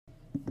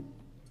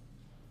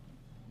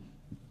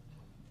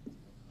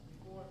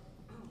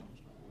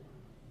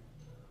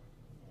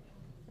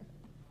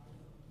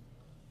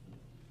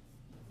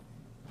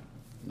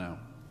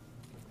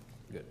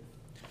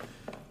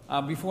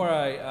Before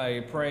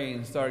I pray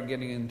and start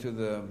getting into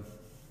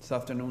this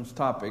afternoon's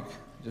topic,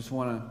 just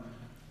want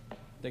to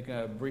take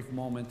a brief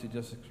moment to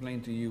just explain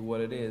to you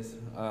what it is.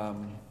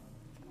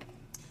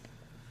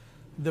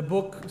 The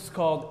book is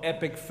called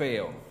Epic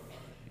Fail,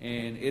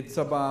 and it's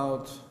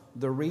about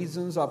the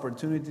reasons,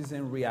 opportunities,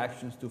 and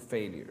reactions to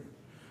failure.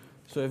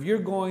 So if you're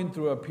going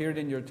through a period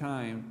in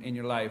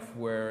your life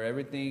where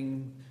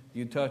everything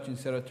you touch,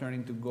 instead of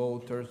turning to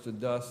gold, turns to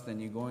dust, and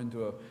you're going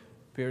through a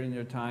period in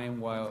your time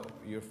while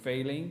you're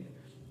failing,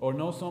 or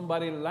know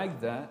somebody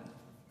like that,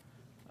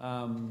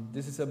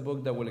 this is a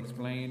book that will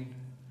explain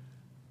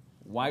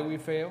why we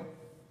fail,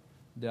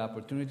 the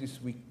opportunities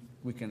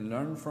we can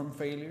learn from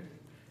failure,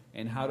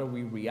 and how do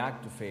we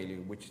react to failure,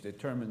 which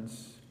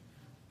determines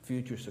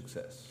future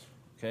success.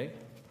 Okay?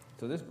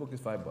 So this book is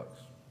 $5.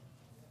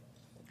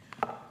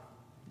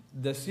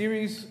 The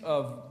series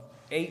of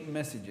 8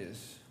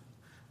 messages,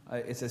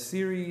 it's a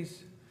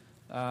series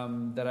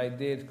that I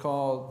did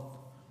called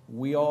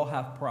We All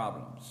Have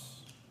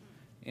Problems.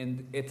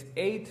 And it's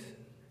 8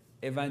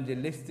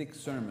 evangelistic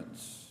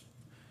sermons.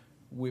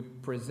 We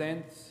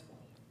present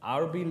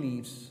our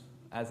beliefs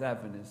as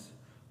Adventists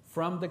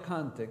from the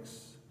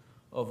context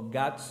of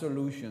God's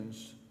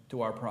solutions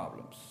to our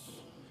problems.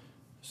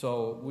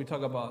 So we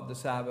talk about the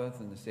Sabbath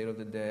and the state of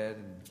the dead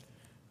and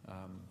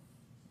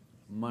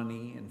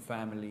money and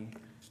family,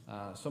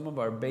 some of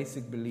our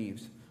basic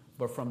beliefs,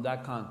 but from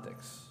that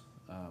context.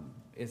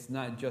 It's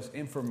not just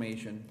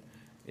information,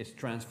 it's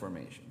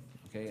transformation.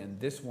 Okay, and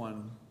this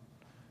one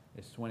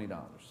is $20.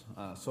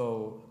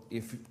 So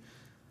if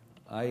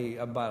I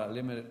bought a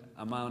limited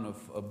amount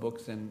of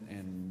books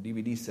and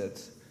DVD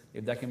sets,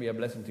 if that can be a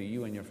blessing to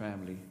you and your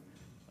family,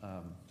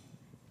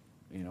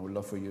 we'd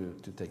love for you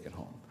to take it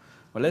home.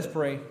 But let's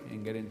pray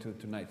and get into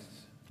tonight's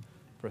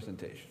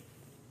presentation.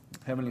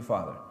 Heavenly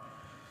Father,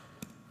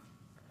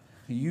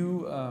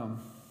 you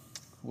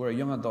were a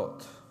young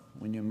adult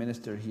when you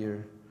ministered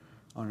here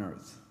on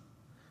earth.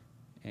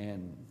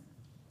 And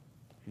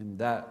in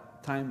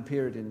that time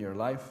period in your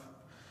life,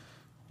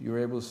 you were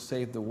able to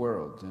save the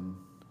world. And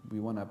we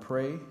want to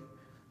pray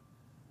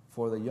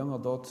for the young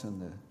adults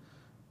and the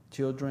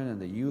children and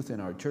the youth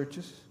in our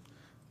churches,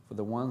 for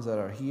the ones that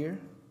are here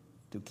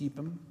to keep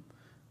them,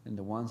 and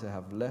the ones that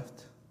have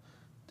left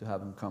to have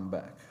them come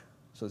back.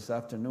 So this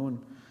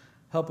afternoon,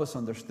 help us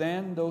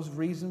understand those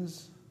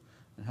reasons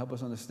and help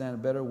us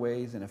understand better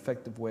ways and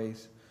effective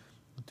ways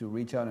to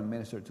reach out and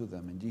minister to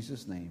them. In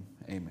Jesus' name,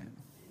 amen.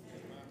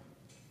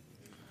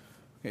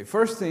 Okay,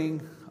 first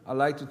thing I'd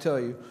like to tell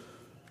you,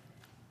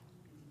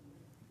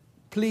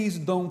 please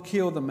don't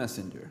kill the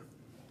messenger.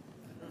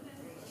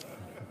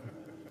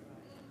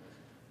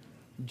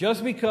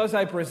 Just because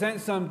I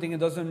present something, it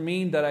doesn't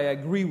mean that I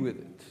agree with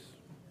it.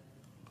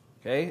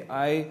 Okay,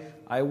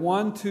 I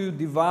want to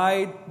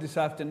divide this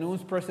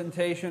afternoon's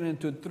presentation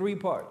into 3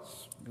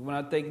 parts. If you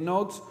want to take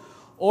notes,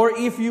 or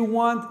if you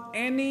want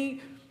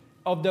any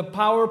of the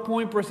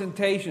PowerPoint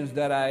presentations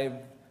that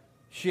I've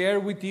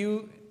shared with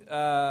you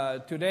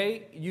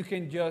today, you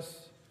can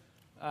just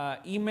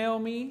email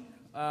me.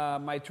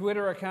 My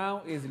Twitter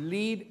account is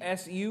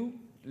LeadSU.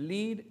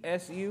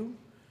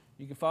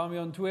 You can follow me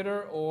on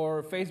Twitter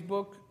or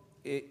Facebook,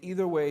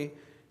 either way,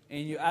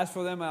 and you ask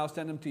for them, I'll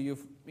send them to you,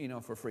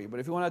 for free. But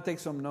if you want to take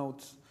some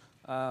notes,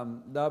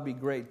 that would be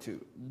great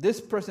too.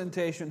 This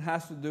presentation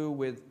has to do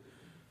with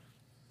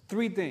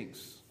 3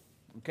 things,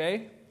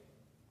 okay?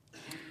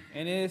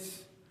 And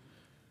it's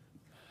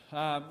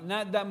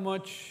not that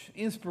much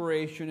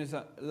inspiration, it's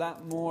a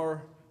lot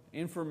more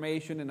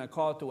information and a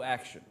call to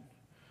action.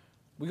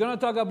 We're going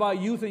to talk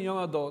about youth and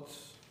young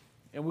adults,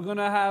 and we're going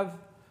to have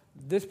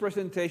this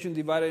presentation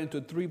divided into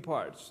 3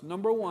 parts.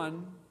 Number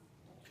 1,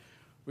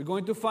 we're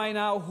going to find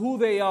out who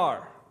they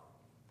are.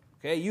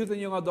 Okay, youth and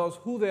young adults,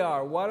 who they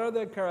are. What are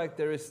their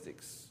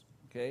characteristics?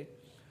 Okay.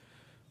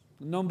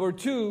 Number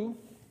 2,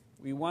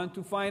 we want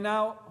to find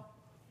out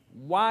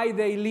why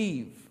they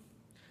leave.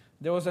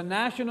 There was a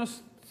national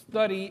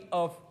study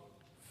of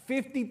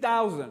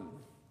 50,000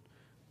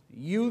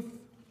 youth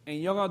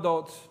and young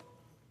adults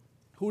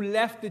who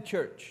left the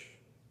church.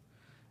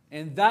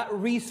 And that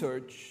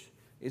research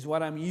is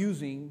what I'm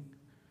using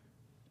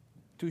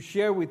to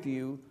share with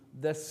you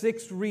the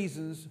 6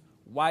 reasons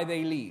why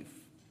they leave.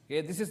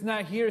 Okay? This is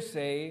not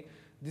hearsay.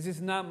 This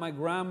is not my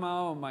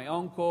grandma or my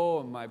uncle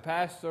or my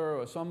pastor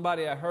or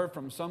somebody I heard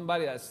from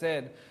somebody that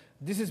said.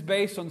 This is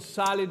based on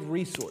solid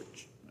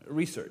research.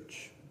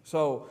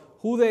 So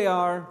who they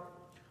are,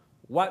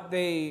 why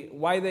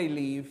they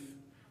leave,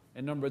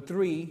 and number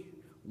 3,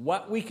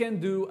 what we can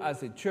do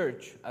as a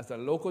church, as a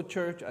local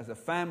church, as a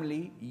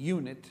family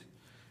unit,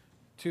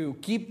 to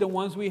keep the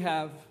ones we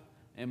have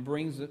and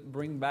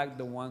bring back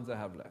the ones that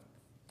have left.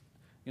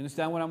 You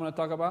understand what I'm going to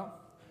talk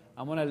about?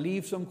 I'm going to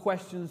leave some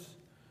questions,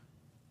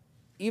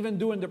 even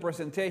during the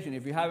presentation.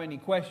 If you have any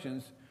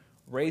questions,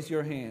 raise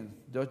your hand.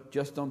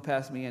 Just don't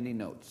pass me any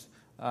notes.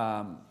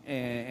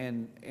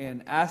 And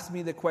ask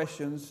me the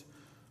questions,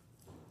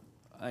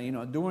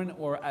 during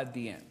or at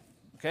the end.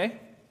 Okay?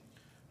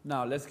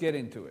 Now, let's get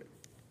into it.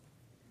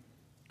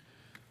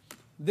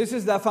 This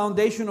is the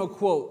foundational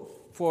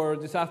quote for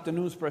this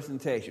afternoon's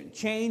presentation.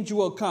 Change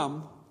will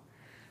come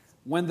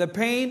when the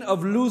pain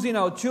of losing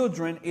our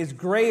children is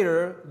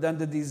greater than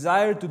the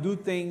desire to do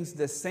things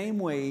the same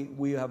way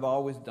we have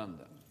always done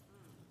them.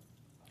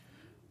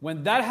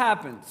 When that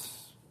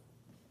happens,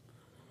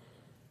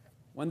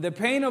 when the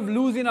pain of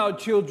losing our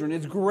children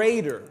is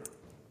greater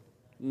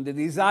than the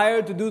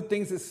desire to do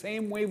things the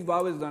same way we've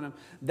always done them,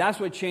 that's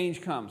where change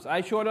comes.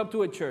 I showed up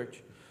to a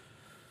church.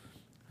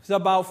 It's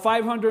about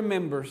 500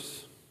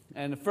 members.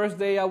 And the first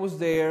day I was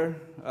there,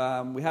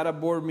 we had a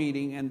board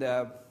meeting,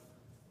 and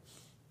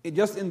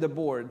just in the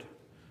board,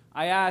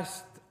 I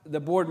asked the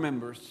board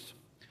members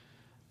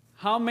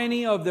how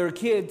many of their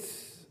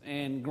kids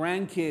and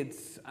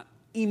grandkids,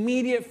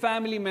 immediate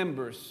family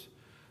members,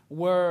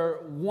 were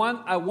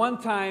at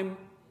one time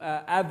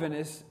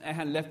Adventists and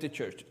had left the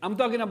church. I'm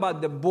talking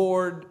about the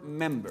board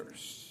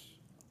members,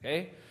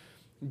 okay?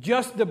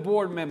 Just the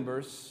board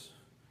members,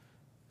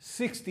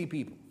 60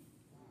 people,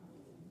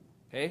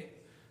 okay?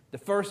 The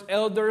first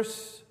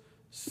elders,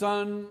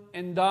 son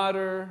and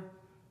daughter,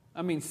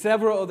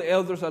 several of the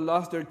elders have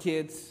lost their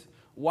kids.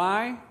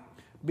 Why?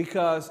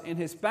 Because in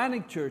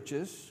Hispanic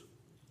churches,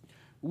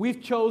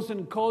 we've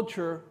chosen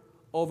culture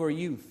over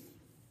youth.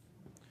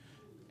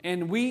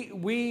 And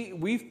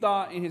we've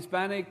thought in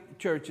Hispanic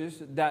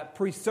churches that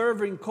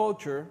preserving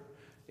culture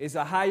is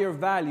a higher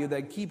value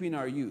than keeping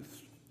our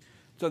youth.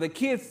 So the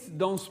kids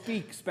don't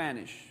speak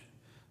Spanish.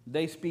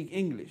 They speak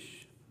English.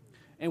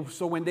 And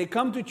so when they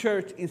come to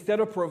church, instead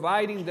of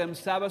providing them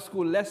Sabbath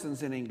school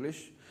lessons in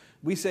English,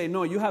 we say,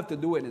 no, you have to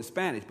do it in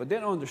Spanish. But they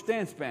don't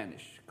understand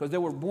Spanish because they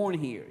were born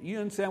here. You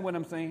understand what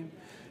I'm saying?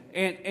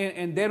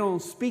 And they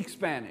don't speak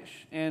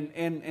Spanish.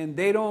 And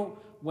they don't,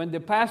 when the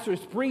pastor is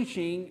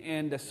preaching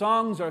and the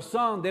songs are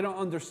sung, they don't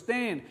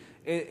understand.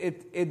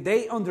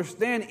 They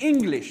understand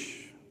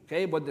English.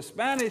 Okay? But the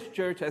Spanish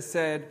church has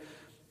said,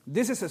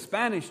 this is a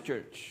Spanish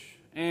church.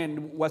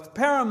 And what's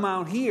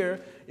paramount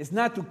here is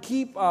not to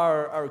keep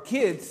our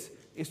kids,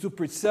 is to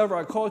preserve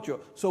our culture.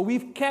 So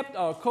we've kept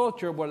our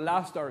culture but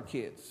lost our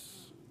kids.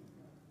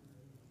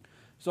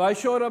 So I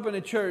showed up in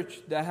a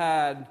church that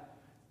had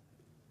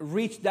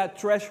reached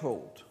that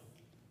threshold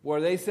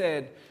where they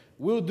said,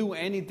 we'll do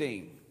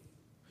anything.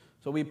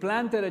 So we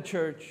planted a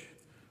church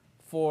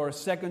for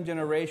second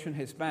generation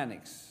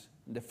Hispanics.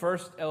 The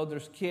first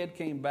elder's kid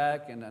came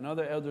back, and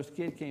another elder's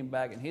kid came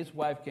back, and his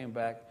wife came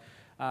back.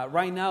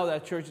 Right now,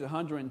 that church is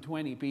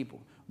 120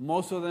 people.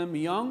 Most of them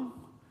young,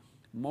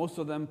 most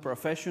of them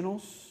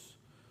professionals,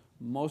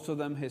 most of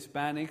them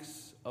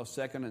Hispanics of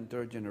second and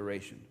third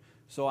generation.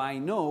 So I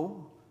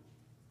know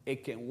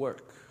it can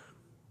work.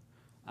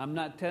 I'm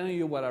not telling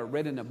you what I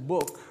read in a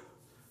book.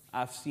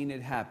 I've seen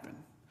it happen.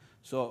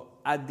 So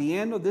at the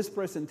end of this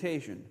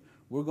presentation,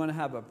 we're going to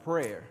have a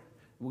prayer.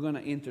 We're going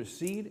to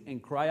intercede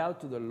and cry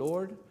out to the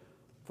Lord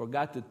for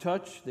God to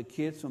touch the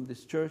kids from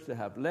this church that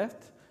have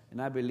left.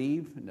 And I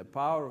believe in the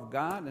power of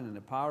God and in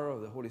the power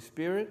of the Holy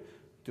Spirit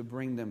to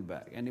bring them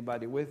back.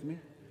 Anybody with me?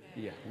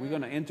 Yeah. We're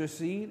going to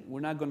intercede. We're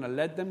not going to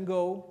let them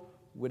go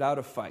without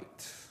a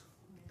fight.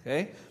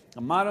 Okay?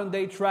 A modern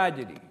day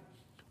tragedy.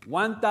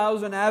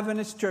 1,000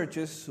 Adventist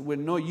churches with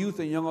no youth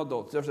and young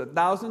adults. There's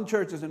 1,000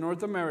 churches in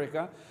North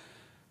America,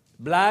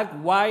 black,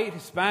 white,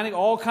 Hispanic,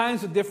 all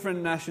kinds of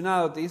different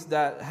nationalities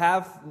that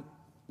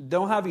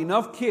don't have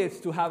enough kids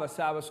to have a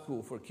Sabbath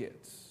school for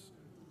kids.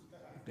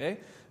 Okay?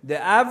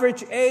 The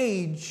average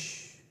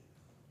age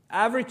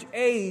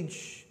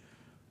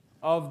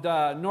of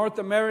the North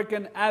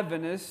American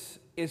Adventists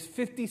is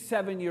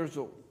 57 years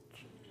old.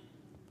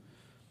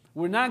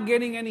 We're not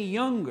getting any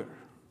younger.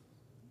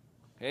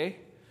 Okay?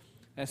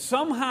 And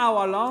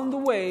somehow along the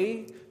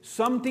way,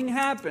 something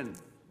happened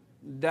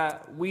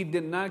that we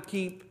did not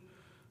keep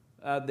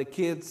the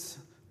kids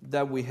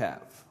that we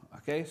have.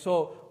 Okay?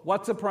 So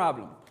what's the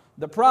problem?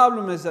 The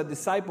problem is a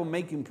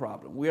disciple-making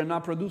problem. We are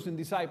not producing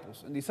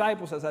disciples. And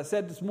disciples, as I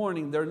said this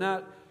morning, they're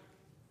not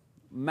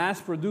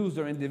mass-produced,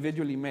 they're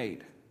individually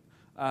made.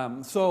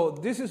 So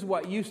this is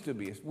what used to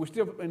be. We're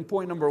still in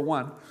point number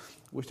 1.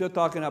 We're still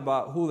talking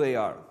about who they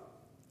are.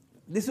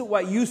 This is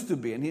what used to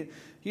be. And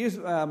here's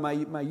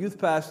my youth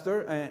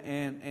pastor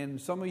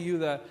and some of you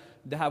that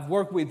have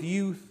worked with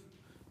youth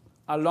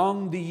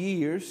along the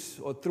years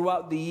or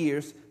throughout the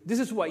years. This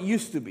is what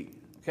used to be,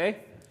 okay?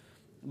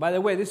 By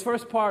the way, this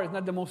first part is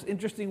not the most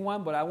interesting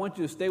one, but I want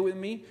you to stay with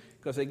me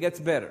because it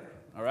gets better,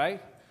 all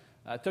right?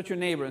 Touch your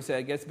neighbor and say,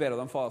 it gets better.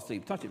 Don't fall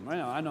asleep. Touch him.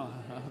 I know.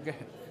 Okay.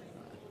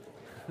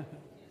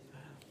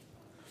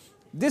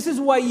 This is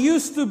what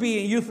used to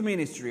be in youth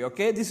ministry,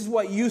 okay? This is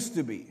what used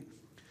to be.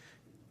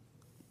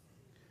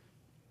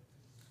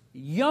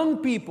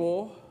 Young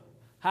people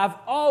have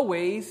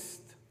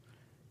always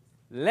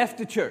left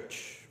the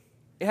church.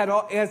 It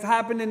has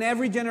happened in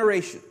every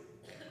generation,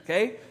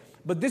 okay?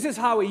 But this is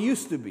how it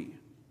used to be.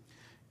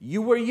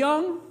 You were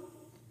young,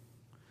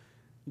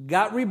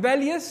 got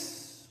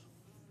rebellious,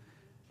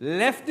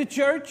 left the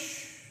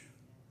church,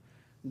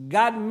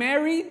 got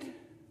married,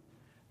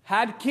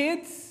 had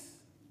kids,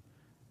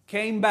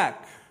 came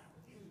back.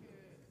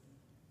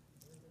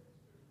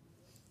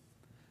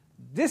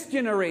 This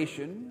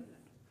generation,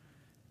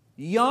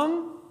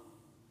 young,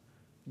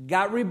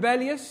 got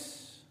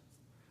rebellious,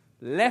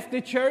 left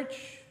the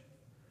church,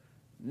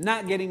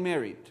 not getting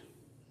married.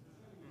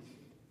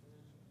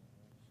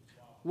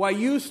 What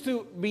used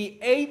to be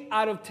 8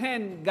 out of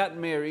 10 got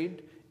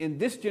married in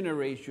this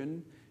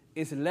generation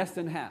is less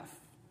than half.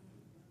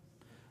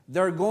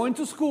 They're going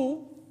to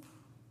school,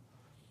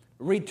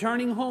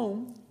 returning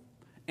home,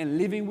 and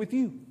living with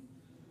you.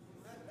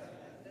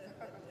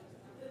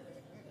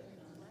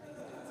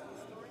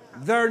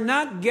 They're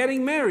not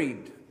getting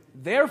married.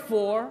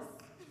 Therefore,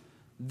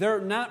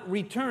 they're not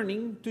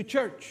returning to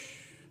church.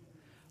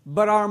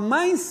 But our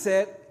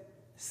mindset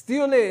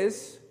still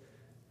is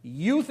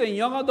youth and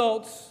young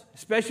adults,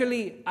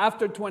 especially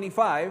after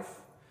 25,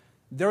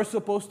 they're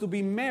supposed to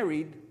be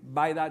married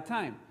by that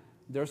time.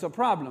 There's a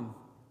problem.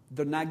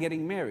 They're not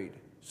getting married.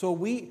 So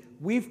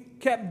we've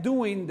kept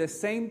doing the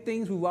same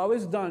things we've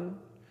always done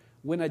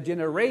with a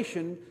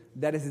generation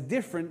that is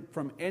different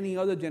from any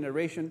other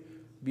generation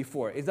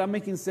before. Is that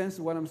making sense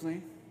what I'm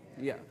saying?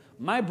 Yeah.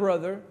 My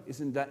brother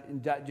is in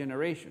that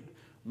generation.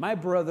 My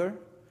brother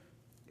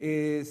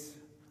is,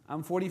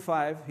 I'm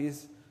 45,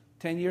 he's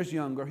 10 years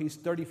younger, he's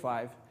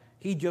 35.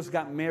 He just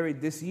got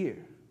married this year.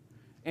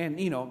 And,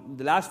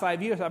 the last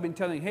 5 years I've been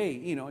telling, hey,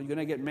 you're going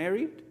to get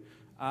married?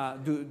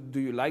 Do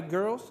you like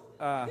girls?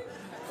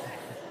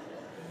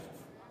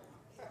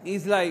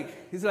 He's like,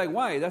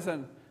 why? That's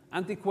an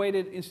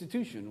antiquated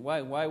institution.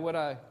 Why would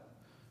I?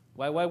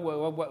 Why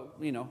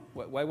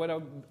would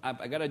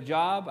I got a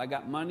job, I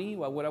got money.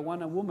 Why would I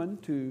want a woman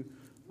to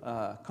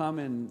come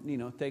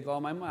and, take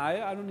all my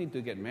money? I don't need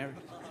to get married.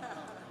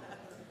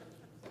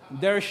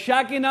 They're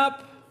shacking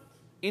up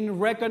in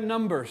record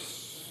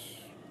numbers.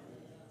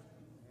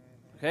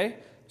 Okay?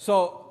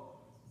 So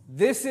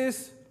this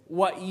is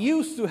what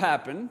used to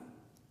happen,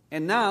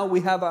 and now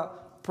we have a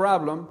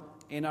problem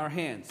in our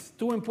hands.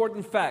 2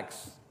 important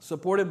facts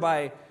supported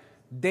by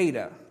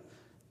data.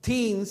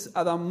 Teens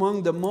are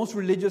among the most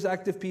religious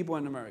active people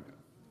in America.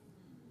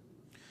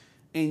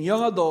 And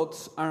young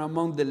adults are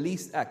among the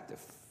least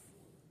active.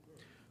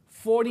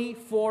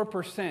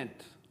 44%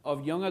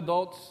 of young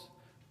adults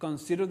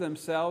consider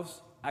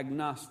themselves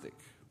agnostic.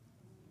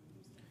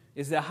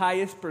 It's the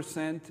highest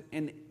percent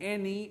in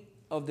any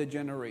of the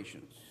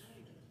generations.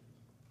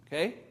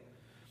 Okay?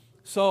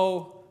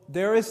 So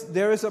there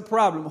is a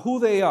problem. Who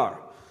they are.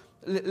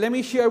 Let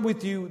me share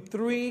with you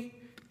 3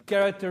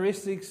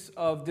 characteristics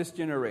of this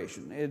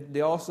generation.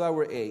 They all start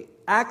with A.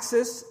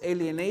 Access,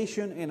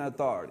 alienation, and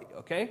authority.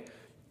 Okay?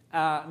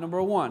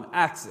 Number 1,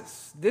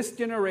 access. This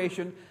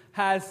generation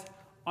has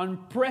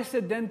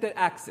unprecedented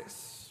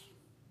access.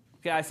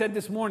 Okay, I said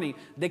this morning,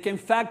 they can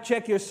fact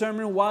check your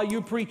sermon while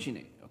you're preaching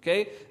it.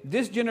 Okay?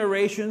 This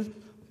generation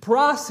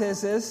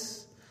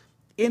processes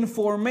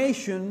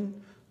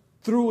information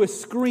through a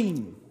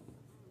screen.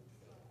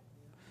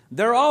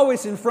 They're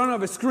always in front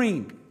of a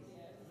screen.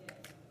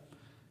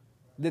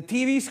 The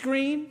TV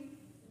screen,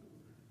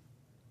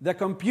 the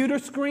computer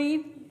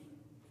screen,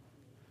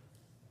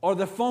 or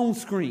the phone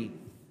screen.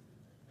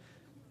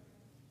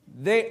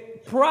 They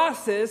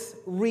process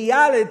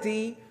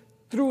reality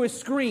through a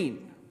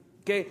screen.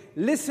 Okay,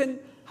 listen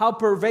how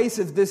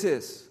pervasive this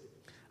is.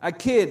 A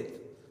kid,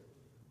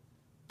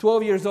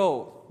 12 years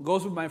old,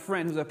 goes with my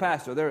friend who's a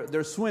pastor.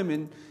 They're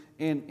swimming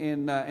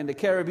in the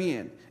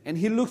Caribbean, and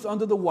he looks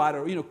under the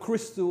water.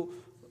 Crystal.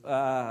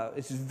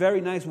 It's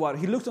very nice water.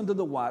 He looks under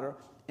the water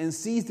and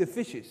sees the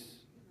fishes.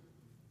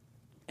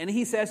 And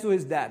he says to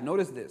his dad,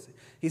 notice this.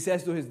 He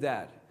says to his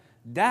dad,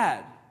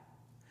 Dad,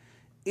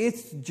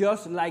 it's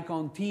just like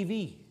on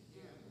TV.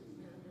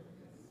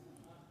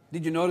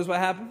 Did you notice what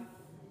happened?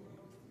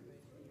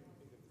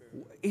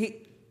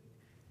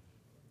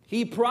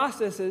 He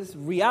processes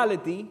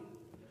reality.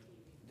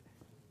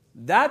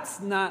 That's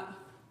not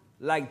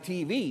like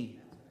TV.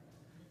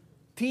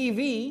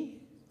 TV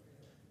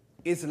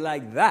is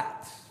like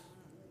that.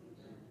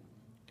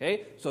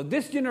 Okay? So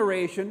this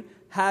generation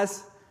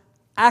has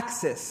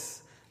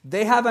access.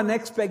 They have an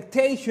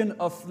expectation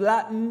of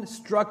flattened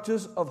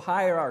structures of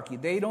hierarchy.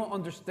 They don't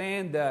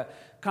understand the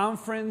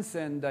conference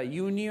and the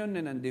union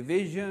and the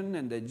division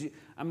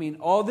and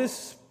all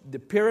this, the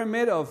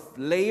pyramid of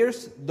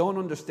layers, don't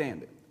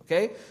understand it.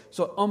 Okay?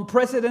 So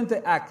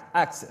unprecedented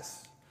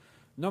access.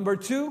 Number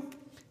 2,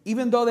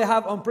 even though they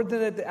have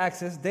unprecedented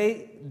access,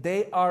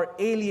 they are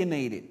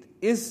alienated.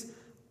 Is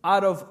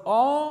out of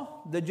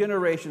all the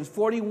generations,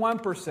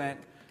 41%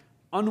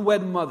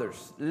 unwed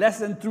mothers, less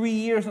than 3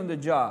 years on the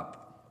job.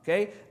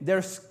 Okay,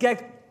 they're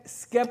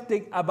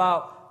skeptic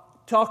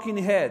about talking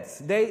heads.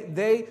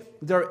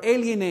 They're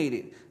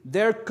alienated.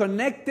 They're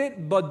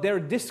connected, but they're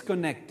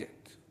disconnected.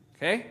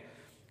 Okay,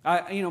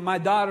 my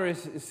daughter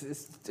is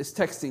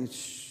texting.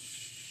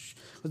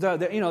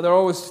 They're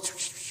always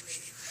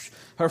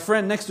her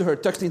friend next to her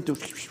texting to.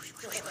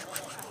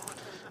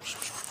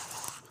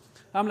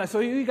 I'm like, so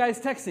you guys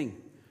texting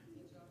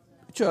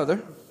each other?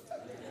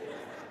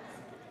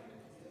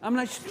 I'm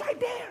like, she's right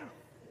there.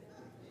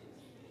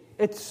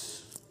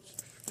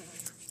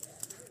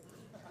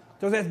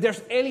 So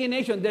there's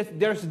alienation,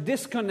 there's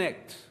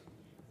disconnect.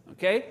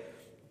 Okay?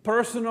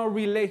 Personal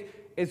relation.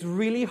 It's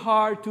really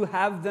hard to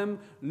have them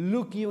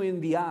look you in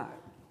the eye.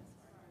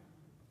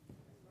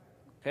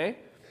 Okay?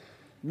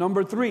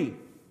 Number 3,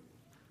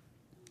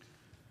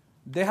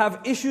 they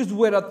have issues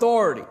with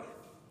authority.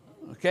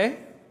 Okay?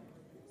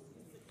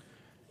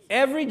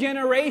 Every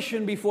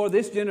generation before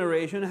this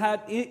generation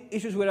had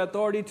issues with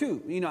authority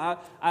too. You know,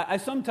 I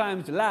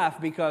sometimes laugh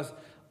because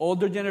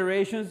older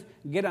generations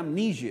get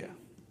amnesia.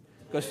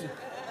 Because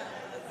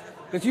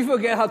you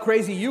forget how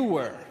crazy you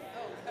were.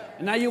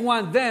 And now you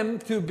want them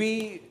to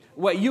be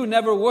what you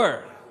never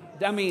were.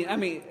 I mean,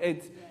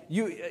 it's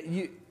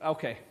you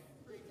okay.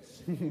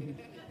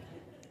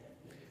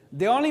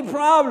 The only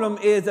problem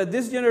is that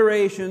this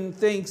generation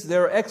thinks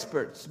they're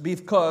experts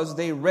because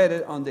they read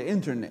it on the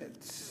internet.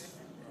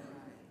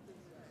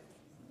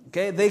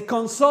 Okay, they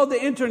consult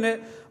the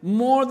internet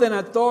more than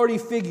authority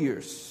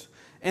figures,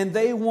 and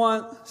they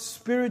want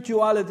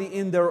spirituality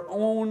in their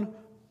own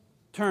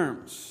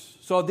terms.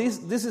 So this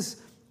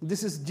is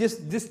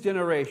just this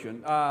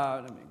generation.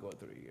 Let me go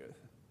through here.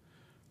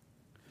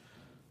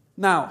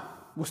 Now,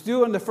 we're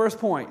still on the first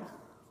point.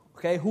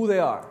 Okay, who they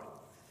are.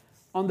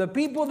 On the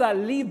people that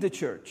leave the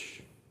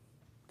church,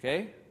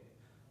 okay,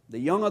 the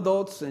young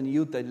adults and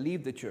youth that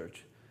leave the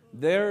church,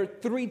 there are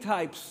 3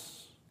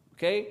 types.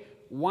 Okay,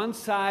 one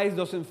size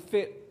doesn't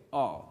fit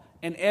all,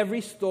 and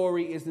every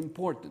story is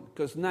important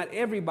because not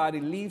everybody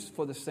leaves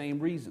for the same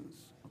reasons.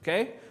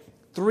 Okay,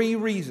 3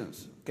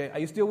 reasons. Okay, are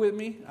you still with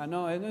me? I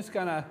know it's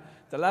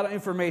a lot of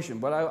information,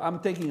 but I'm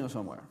taking you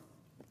somewhere.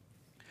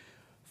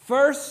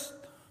 First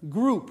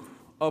group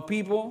of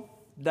people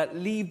that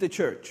leave the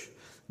church,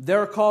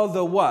 they're called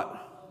the what?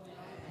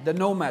 The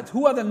nomads.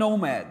 Who are the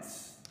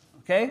nomads?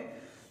 Okay,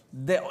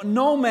 the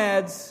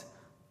nomads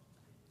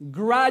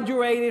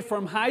graduated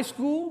from high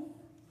school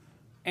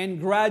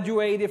and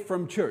graduated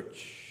from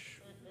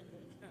church.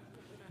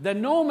 The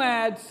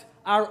nomads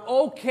are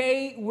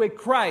okay with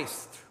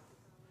Christ,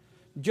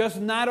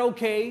 just not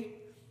okay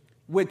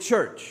with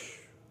church.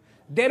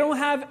 They don't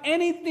have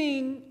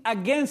anything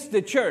against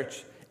the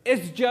church.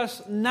 It's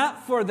just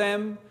not for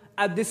them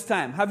at this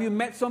time. Have you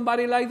met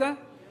somebody like that?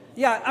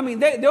 Yeah, I mean,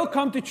 they'll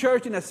come to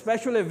church in a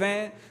special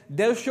event.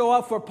 They'll show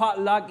up for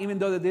potluck, even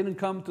though they didn't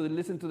come to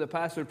listen to the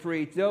pastor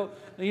preach. They'll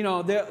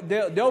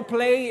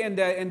play in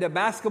the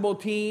basketball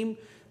team.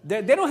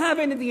 They don't have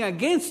anything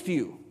against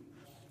you.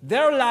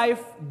 Their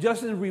life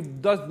does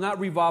not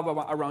revolve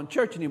around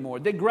church anymore.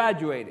 They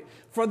graduated.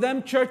 For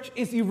them, church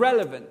is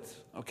irrelevant.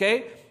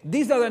 Okay,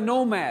 these are the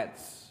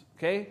nomads.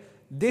 Okay,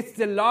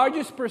 the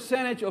largest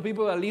percentage of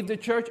people that leave the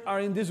church are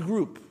in this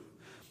group.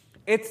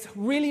 It's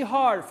really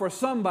hard for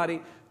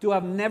somebody to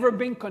have never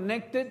been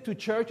connected to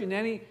church in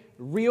any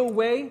real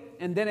way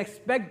and then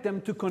expect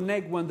them to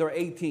connect when they're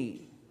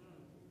 18.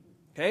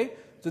 Okay?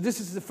 So this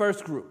is the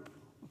first group.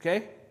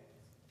 Okay?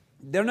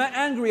 They're not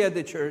angry at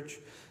the church.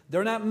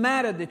 They're not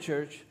mad at the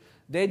church.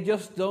 They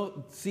just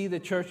don't see the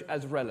church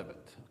as relevant.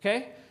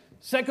 Okay?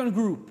 Second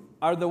group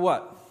are the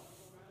what?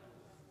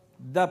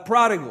 The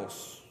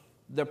prodigals.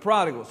 The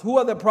prodigals. Who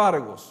are the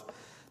prodigals?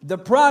 The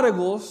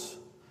prodigals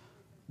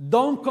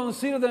don't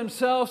consider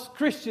themselves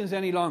Christians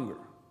any longer.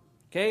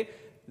 Okay?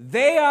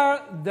 They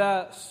are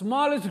the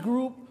smallest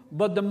group,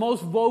 but the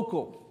most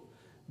vocal.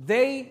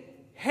 They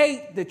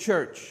hate the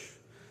church.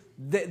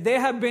 They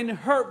have been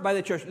hurt by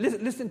the church.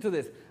 Listen to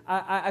this.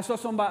 I saw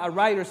a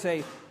writer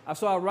say,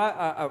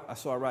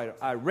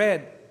 I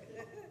read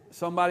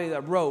somebody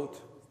that wrote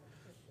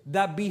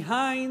that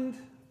behind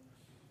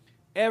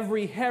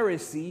every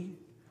heresy,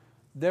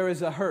 there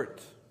is a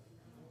hurt.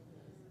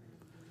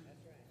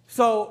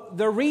 So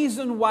the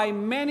reason why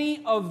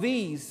many of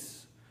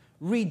these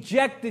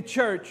reject the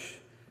church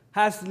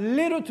has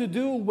little to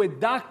do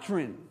with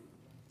doctrine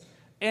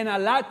and a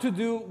lot to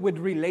do with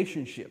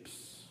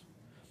relationships.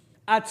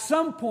 At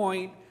some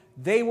point,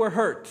 they were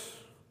hurt.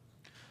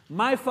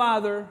 My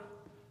father,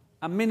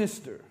 a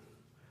minister.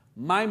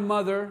 My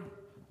mother,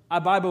 a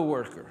Bible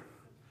worker.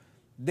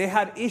 They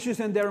had issues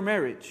in their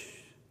marriage.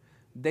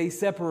 They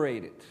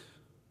separated.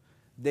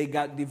 They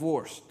got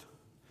divorced.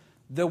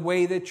 The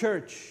way the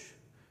church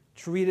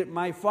treated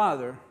my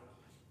father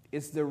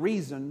is the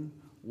reason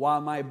why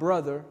my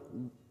brother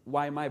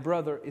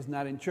is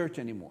not in church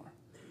anymore.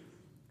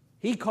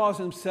 He calls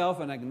himself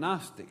an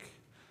agnostic,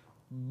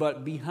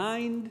 but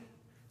behind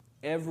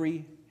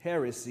every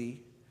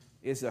heresy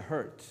is a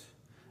hurt.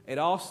 It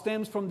all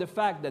stems from the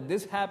fact that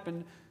this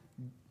happened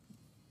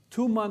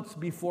 2 months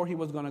before he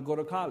was going to go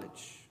to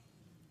college.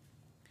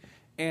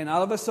 And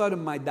all of a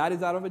sudden, my dad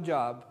is out of a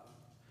job,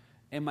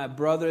 and my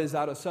brother is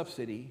out of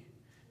subsidy,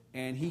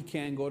 and he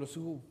can't go to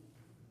school.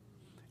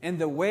 And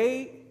the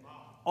way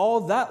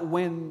all that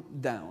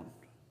went down,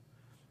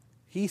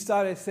 he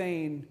started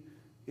saying,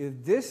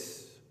 if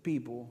this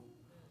people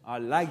are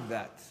like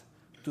that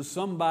to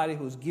somebody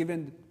who's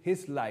given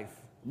his life,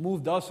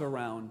 moved us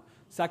around,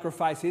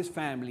 sacrificed his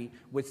family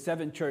with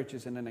 7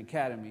 churches and an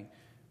academy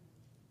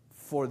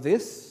for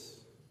this.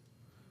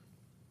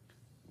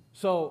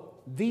 So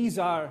these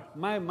are,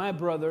 my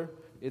brother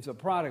is a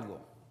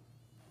prodigal.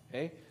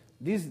 Okay?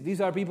 These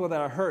are people that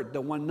are hurt,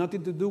 that want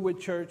nothing to do with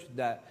church,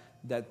 that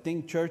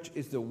think church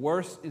is the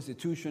worst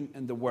institution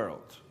in the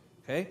world.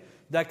 Okay?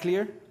 That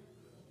clear?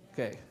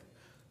 Okay.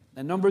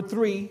 And number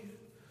 3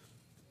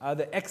 are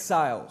the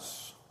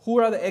exiles. Who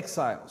are the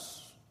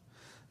exiles?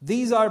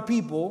 These are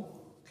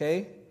people,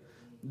 okay,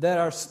 that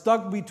are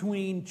stuck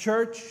between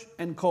church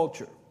and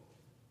culture.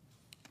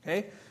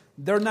 Okay?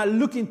 They're not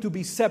looking to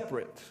be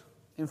separate.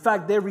 In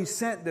fact, they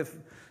resent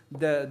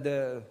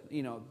the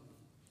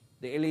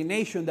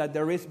alienation that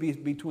there is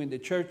between the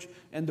church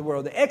and the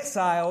world. The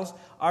exiles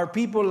are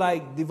people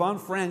like Devon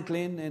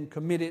Franklin and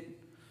Committed,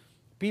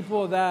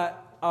 people that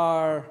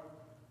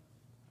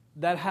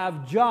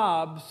have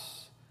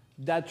jobs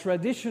that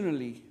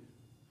traditionally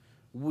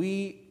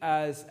we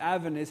as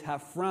Adventists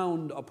have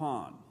frowned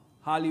upon.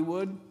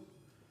 Hollywood,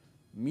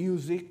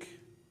 music.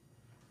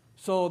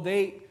 So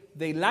they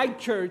like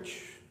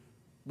church,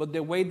 but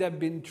the way they've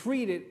been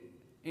treated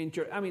in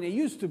church, it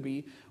used to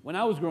be, when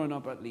I was growing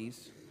up at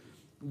least,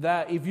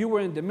 that if you were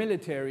in the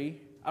military,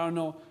 I don't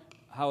know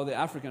how the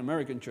African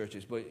American church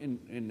is, but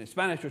in the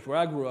Spanish church where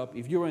I grew up,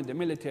 if you were in the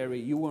military,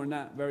 you were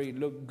not very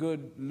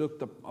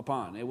looked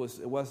upon. It was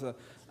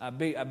a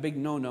big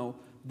no-no,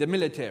 the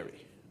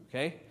military.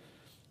 Okay?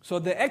 So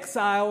the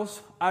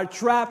exiles are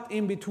trapped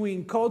in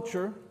between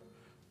culture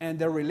and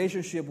their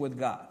relationship with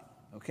God.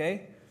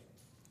 Okay?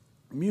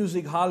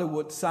 Music,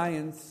 Hollywood,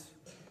 science,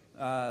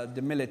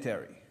 the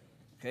military.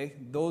 Okay?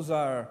 Those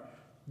are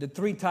the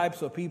 3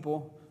 types of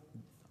people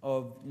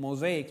of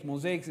mosaics.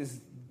 Mosaics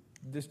is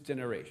this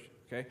generation.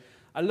 Okay?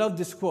 I love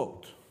this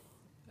quote.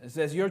 It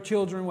says, "Your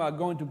children are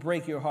going to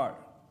break your heart.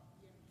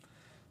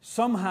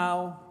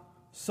 Somehow,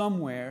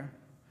 somewhere,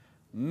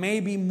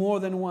 maybe more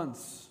than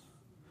once.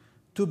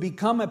 To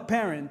become a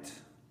parent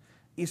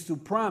is to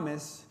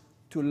promise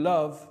to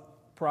love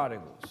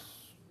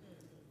prodigals."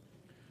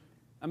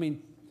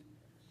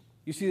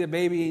 You see the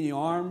baby in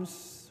your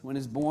arms when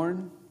it's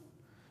born,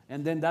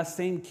 and then that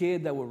same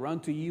kid that will run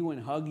to you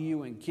and hug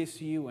you and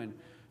kiss you and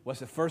was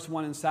the first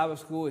one in Sabbath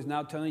school is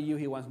now telling you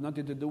he wants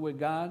nothing to do with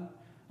God.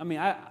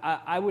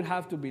 I would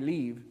have to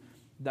believe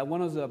that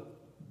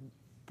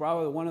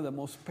probably one of the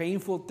most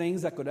painful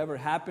things that could ever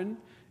happen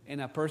in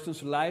a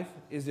person's life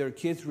is their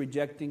kids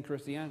rejecting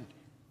Christianity.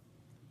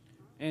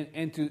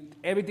 And to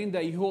everything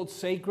that you hold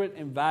sacred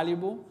and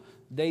valuable,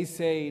 they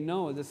say,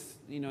 no, this,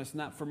 it's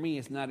not for me,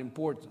 it's not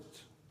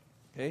important.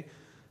 Okay?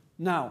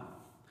 Now,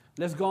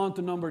 let's go on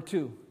to number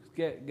 2.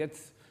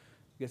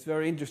 Gets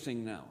very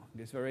interesting now.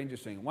 Gets very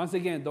interesting. Once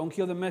again, don't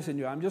kill the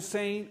messenger. I'm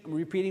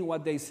repeating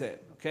what they said.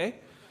 Okay?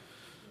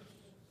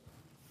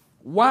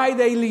 Why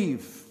they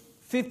leave.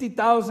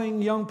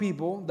 50,000 young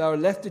people that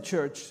left the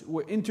church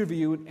were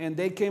interviewed, and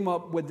they came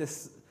up with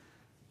this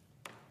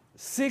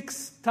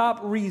 6 top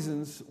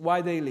reasons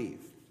why they leave.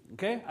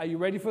 Okay? Are you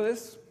ready for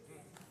this?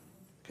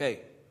 Okay.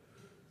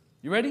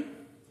 You ready?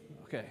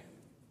 Okay.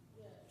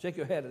 Shake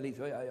your head at least.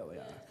 Oh,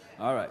 yeah.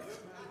 All right.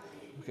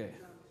 Okay.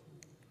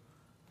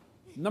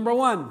 Number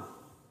 1,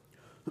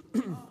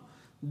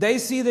 they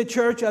see the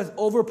church as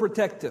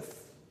overprotective.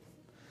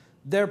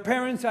 Their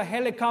parents are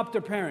helicopter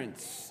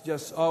parents,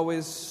 just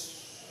always.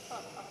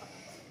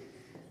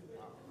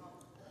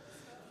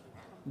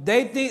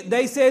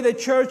 They say the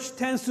church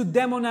tends to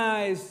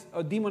demonize.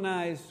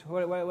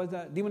 What was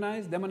that?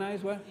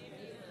 Demonize what?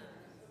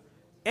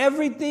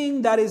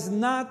 Everything that is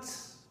not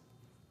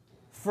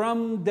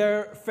from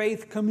their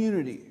faith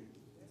community.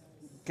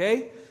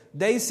 Okay?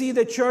 They see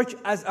the church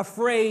as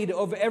afraid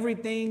of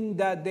everything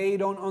that they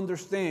don't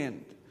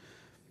understand.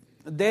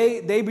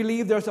 They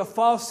believe there's a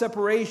false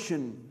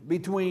separation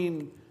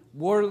between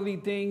worldly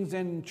things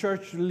and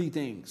churchly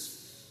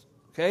things.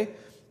 Okay?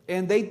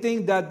 And they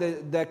think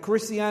that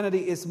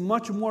Christianity is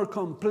much more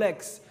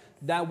complex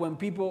than when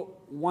people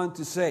want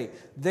to say.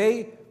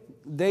 They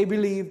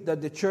believe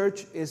that the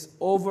church is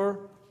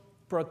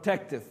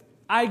overprotective.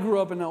 I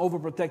grew up in an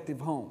overprotective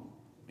home.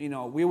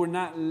 We were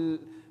not...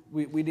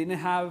 We didn't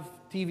have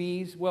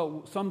TVs.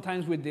 Well,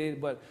 sometimes we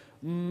did, but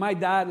my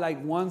dad,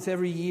 once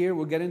every year,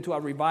 would get into a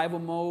revival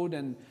mode,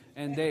 and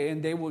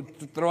they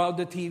would throw out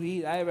the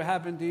TV. That ever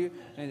happened to you?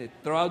 And they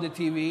throw out the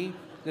TV.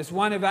 There's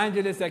one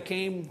evangelist that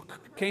came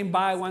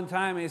by one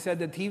time and he said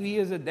the TV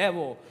is the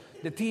devil.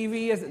 The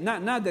TV is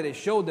not that it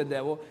showed the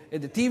devil. The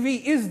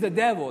TV is the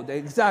devil.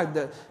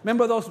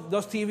 Remember those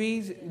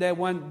TVs that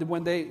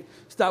when they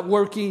stop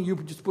working, you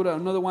just put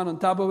another one on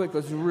top of it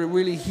because it's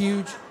really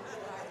huge.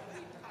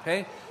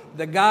 Okay.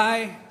 The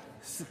guy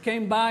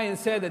came by and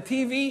said, the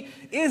TV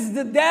is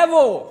the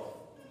devil.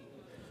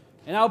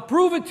 And I'll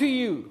prove it to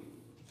you.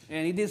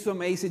 And he did some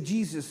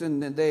eisegesis,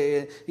 and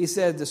he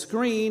said the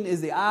screen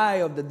is the eye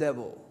of the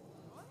devil.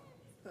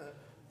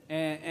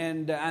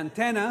 And the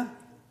antenna,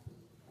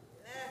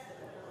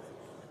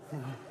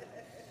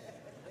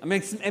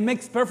 it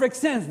makes perfect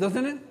sense,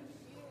 doesn't it?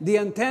 The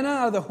antenna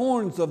are the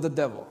horns of the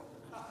devil.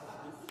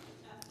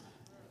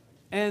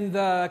 And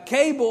the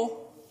cable...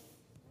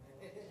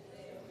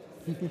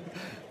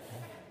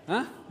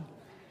 Huh?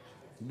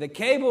 The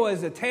cable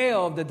is the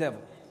tail of the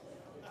devil.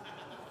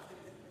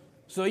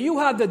 So you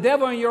have the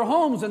devil in your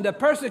homes, and the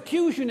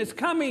persecution is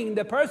coming.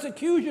 The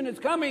persecution is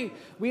coming.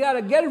 We got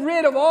to get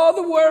rid of all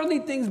the worldly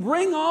things.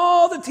 Bring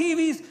all the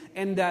TVs.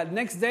 And that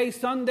next day,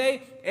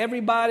 Sunday,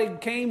 everybody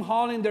came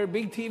hauling their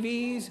big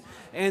TVs,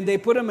 and they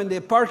put them in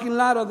the parking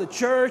lot of the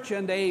church,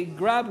 and they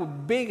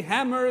grabbed big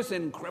hammers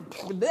and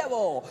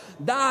devil,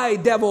 die,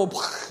 devil,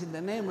 in the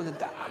name of the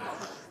devil.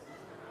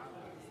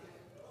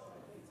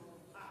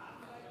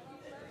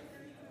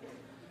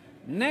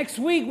 Next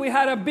week, we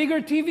had a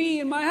bigger TV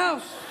in my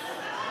house.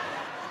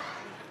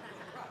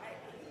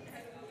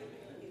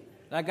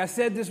 Like I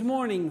said this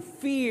morning,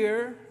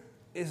 fear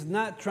is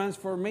not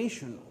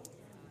transformational.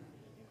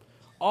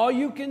 All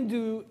you can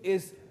do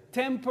is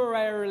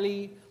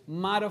temporarily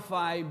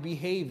modify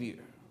behavior.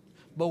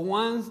 But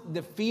once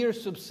the fear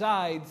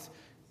subsides,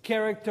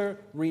 character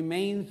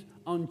remains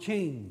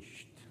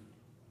unchanged.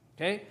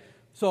 Okay?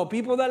 So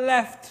people that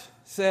left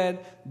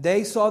said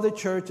they saw the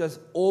church as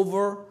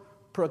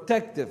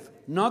overprotective.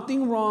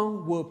 Nothing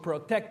wrong with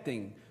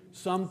protecting.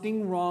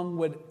 Something wrong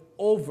with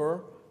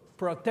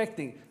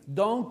overprotecting.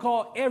 Don't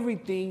call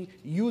everything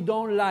you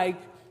don't like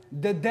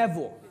the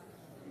devil.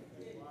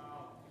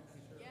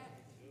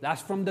 That's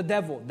from the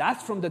devil.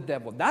 That's from the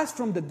devil. That's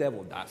from the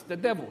devil. That's the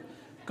devil.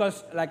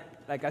 Because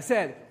like I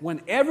said,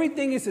 when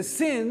everything is a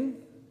sin,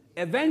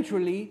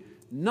 eventually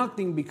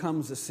nothing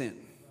becomes a sin.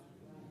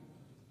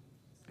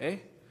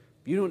 Okay?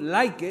 If you don't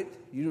like it,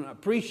 you don't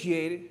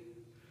appreciate it.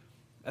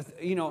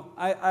 You know,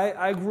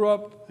 I grew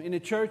up in a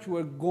church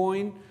where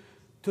going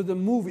to the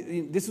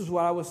movie, this is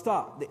what I was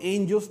taught. The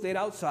angels stayed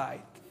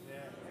outside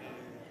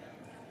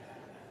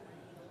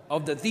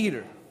of the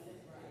theater.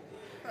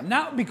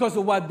 Not because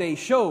of what they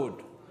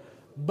showed,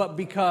 but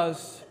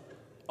because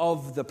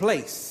of the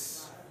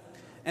place.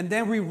 And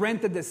then we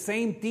rented the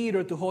same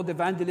theater to hold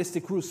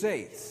evangelistic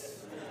crusades.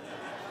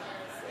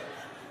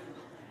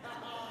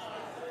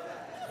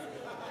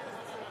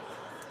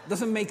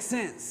 Doesn't make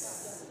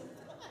sense.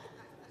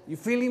 You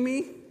feeling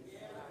me?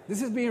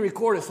 This is being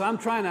recorded, so I'm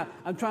trying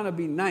to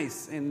be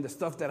nice in the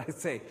stuff that I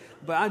say,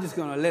 but I'm just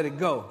gonna let it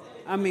go.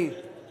 I mean,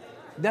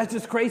 that's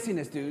just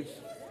craziness, dudes.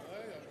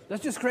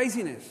 That's just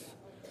craziness.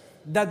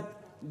 That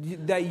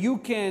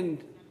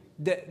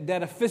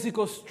a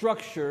physical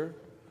structure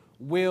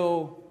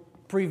will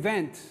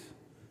prevent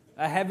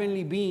a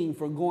heavenly being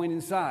from going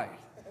inside.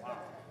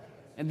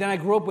 And then I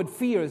grew up with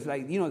fears,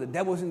 like, you know, the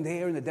devil's in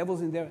there and the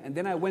devil's in there. And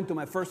then I went to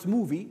my first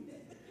movie,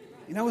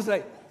 and I was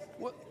like,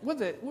 where's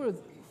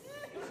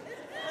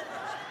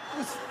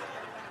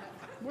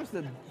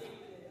the...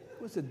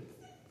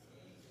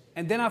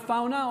 And then I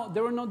found out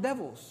there were no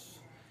devils.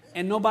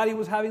 And nobody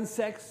was having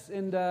sex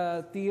in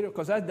the theater,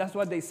 because that's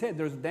what they said.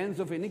 There's dens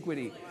of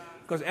iniquity.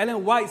 Because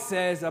Ellen White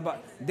says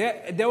about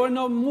there were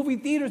no movie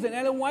theaters in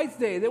Ellen White's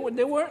day. There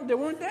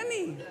weren't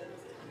any.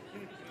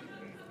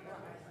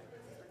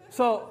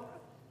 So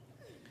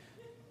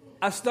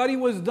a study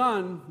was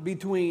done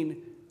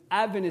between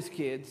Adventist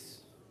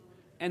kids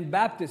and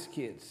Baptist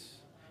kids,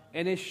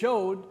 and it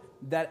showed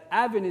that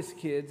Adventist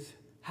kids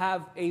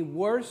have a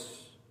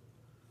worse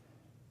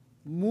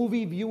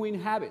movie viewing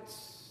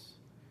habits,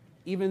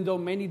 even though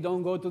many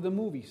don't go to the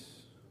movies,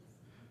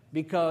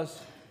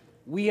 because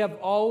we have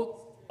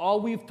all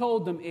we've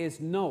told them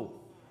is no.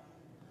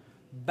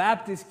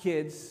 Baptist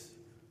kids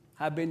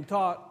have been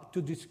taught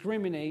to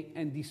discriminate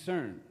and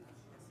discern.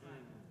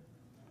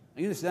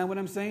 You understand what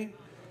I'm saying?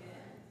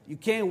 You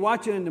can't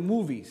watch it in the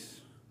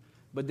movies,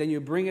 but then you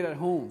bring it at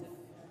home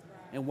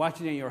and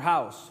watch it in your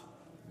house.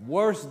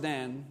 Worse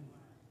than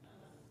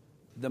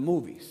the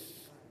movies.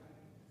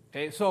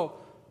 Okay, so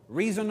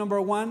reason number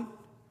one,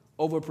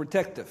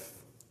 overprotective.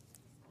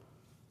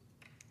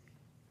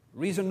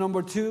 Reason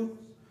number two,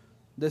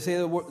 they say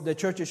the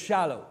church is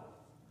shallow.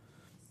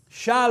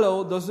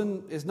 Shallow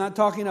is not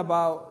talking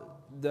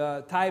about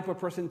the type of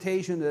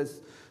presentation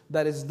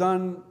that is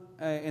done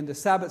in the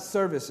Sabbath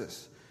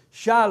services.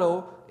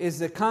 Shallow is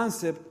the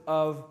concept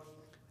of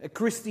a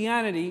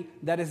Christianity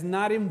that is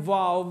not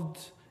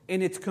involved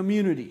in its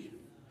community.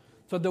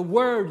 So the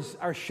words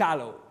are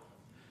shallow.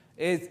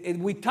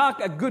 We talk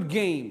a good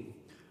game.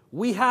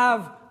 We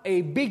have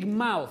a big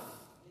mouth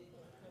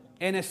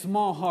and a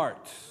small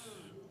heart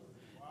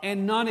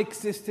and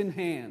non-existent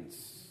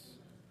hands.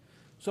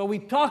 So we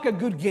talk a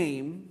good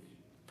game,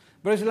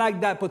 but it's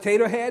like that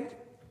potato head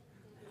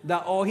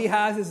that all he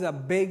has is a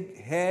big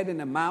head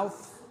and a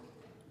mouth.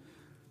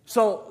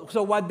 So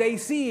what they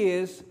see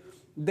is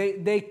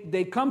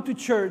they come to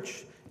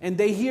church and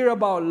they hear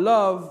about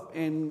love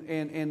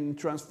and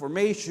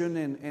transformation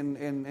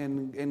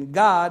and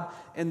God,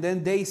 and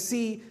then they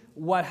see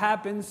what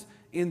happens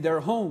in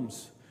their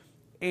homes.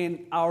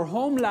 In our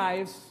home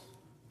lives,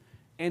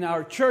 in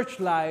our church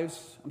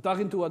lives, I'm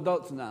talking to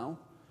adults now,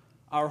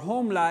 our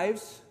home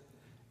lives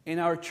and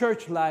our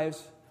church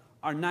lives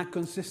are not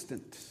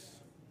consistent.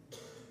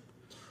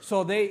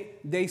 So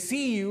they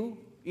see you,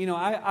 you know,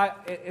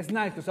 it's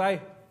nice because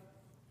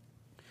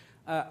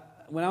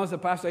when I was a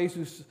pastor, I used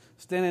to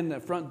stand in the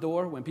front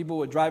door when people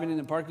were driving in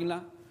the parking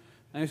lot.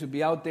 I used to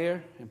be out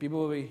there, and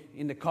people would be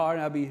in the car,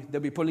 and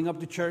they'll be pulling up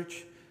to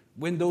church,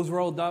 windows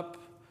rolled up,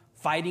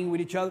 fighting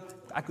with each other.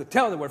 I could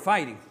tell they were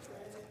fighting.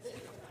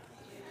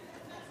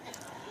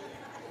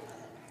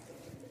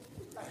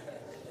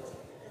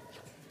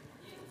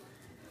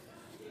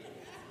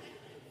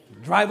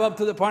 Drive up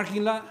to the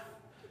parking lot,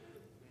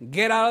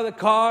 get out of the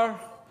car,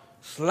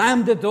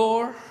 slam the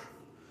door.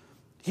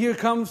 Here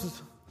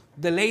comes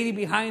the lady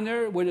behind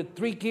her with the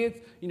 3 kids.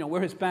 You know,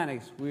 we're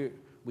Hispanics.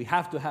 We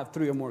have to have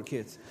 3 or more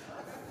kids.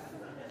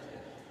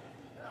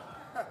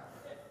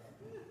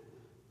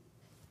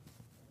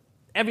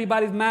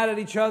 Everybody's mad at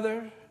each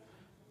other.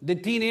 The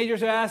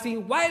teenagers are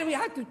asking, why do we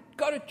have to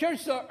go to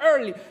church so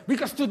early?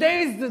 Because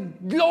today is the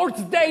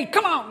Lord's Day.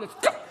 Come on, let's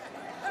go.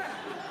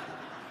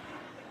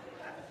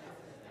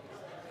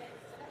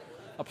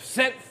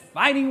 Upset,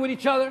 fighting with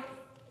each other.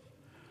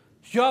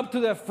 Show up to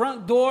the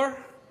front door,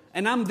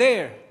 and I'm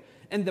there.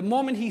 And the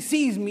moment he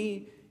sees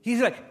me, he's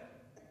like,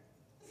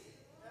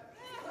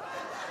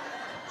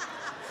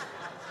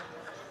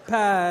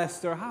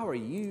 Pastor, how are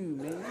you,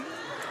 man?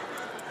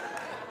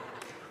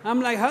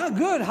 I'm like,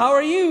 good, how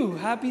are you?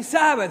 Happy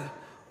Sabbath.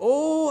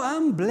 Oh,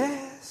 I'm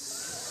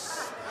blessed.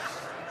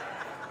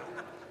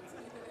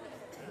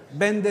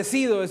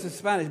 Bendecido is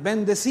Spanish.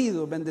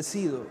 Bendecido,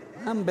 bendecido.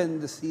 I'm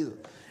bendecido.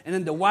 And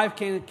then the wife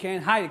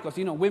can't hide it because,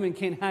 you know, women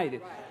can't hide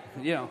it.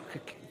 You know,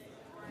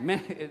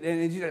 man,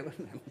 and she's like,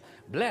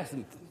 blessed.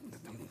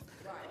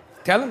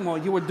 Tell him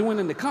what you were doing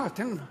in the car.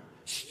 Tell him,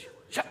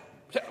 shut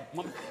up,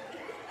 mom.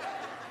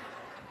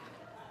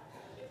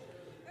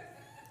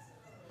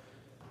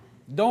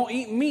 Don't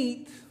eat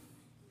meat,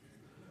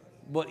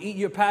 but eat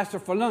your pastor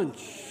for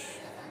lunch.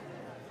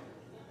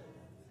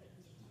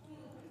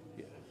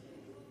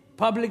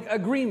 Public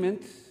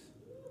agreement,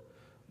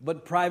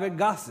 but private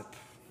gossip.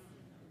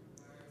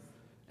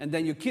 And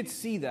then your kids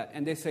see that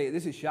and they say,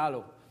 this is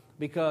shallow.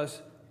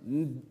 Because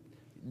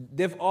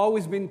they've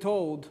always been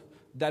told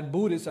that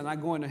Buddhists are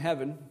not going to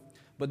heaven,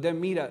 but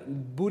then meet a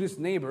Buddhist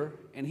neighbor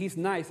and he's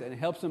nice and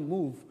helps them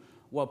move,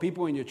 while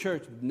people in your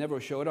church never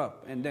showed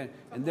up. And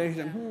they're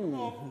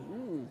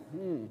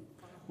saying,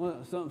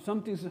 Well,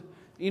 something's,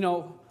 you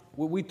know,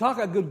 we talk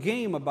a good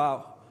game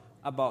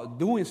about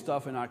doing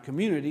stuff in our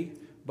community,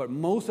 but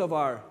most of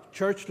our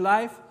church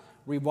life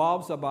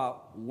revolves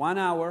about 1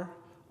 hour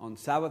on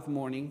Sabbath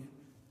morning,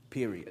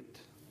 period.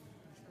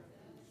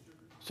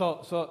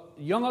 So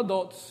young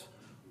adults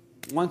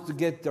want to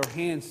get their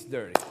hands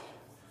dirty.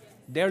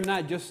 They're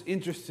not just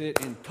interested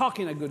in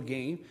talking a good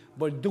game,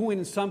 but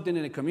doing something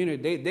in the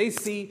community. They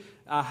see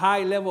a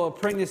high level of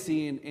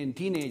pregnancy in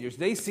teenagers.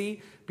 They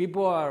see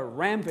people are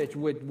rampant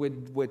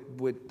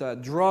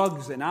with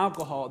drugs and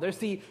alcohol. They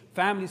see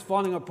families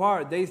falling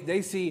apart.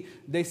 They see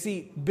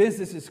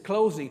businesses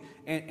closing.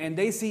 And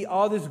they see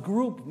all this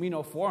group,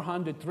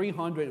 400,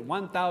 300,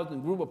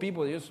 1,000 group of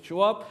people that just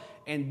show up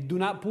and do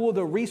not pool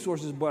their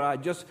resources, but are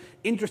just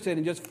interested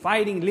in just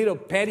fighting little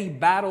petty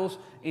battles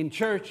in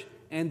church.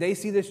 And they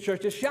see this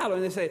church as shallow.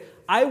 And they say,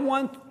 I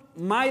want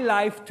my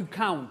life to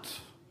count.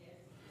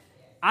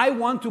 I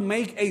want to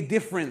make a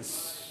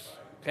difference.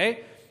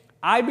 Okay?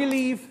 I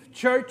believe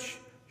church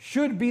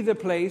should be the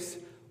place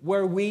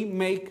where we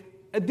make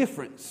a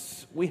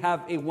difference. We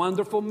have a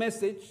wonderful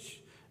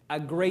message, a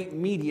great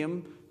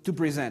medium to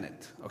present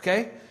it.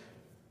 Okay?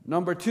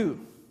 Number 3.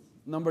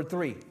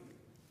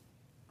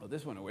 Oh,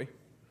 this went away.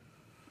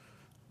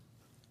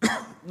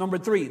 Number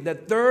 3, the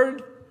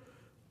third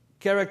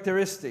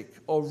characteristic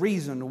or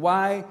reason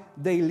why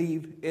they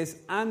leave is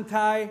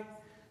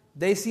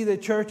they see the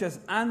church as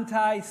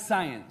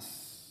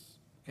anti-science.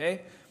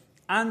 Okay?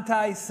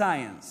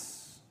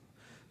 Anti-science.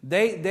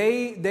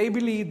 They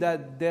believe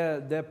that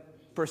the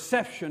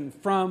perception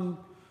from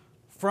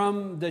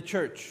the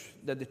church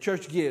that the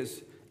church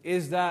gives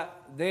is that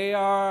there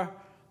are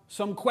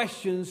some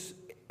questions,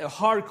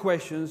 hard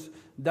questions,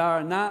 that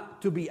are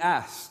not to be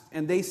asked.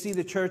 And they see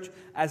the church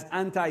as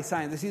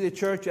anti-science. They see the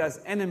church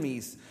as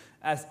enemies,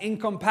 as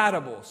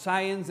incompatible.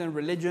 Science and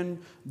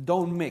religion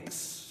don't mix.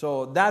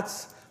 So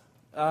that's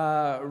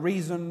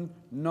reason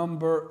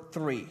number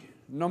 3.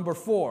 Number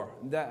 4,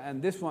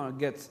 and this one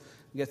gets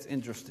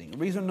interesting.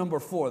 Reason number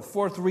 4, the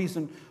fourth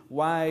reason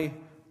why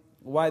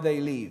they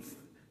leave.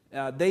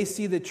 They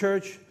see the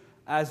church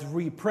as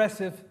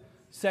repressive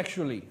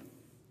sexually.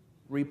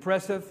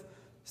 Repressive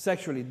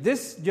sexually.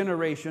 This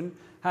generation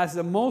has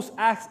the most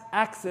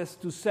access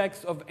to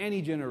sex of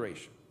any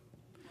generation.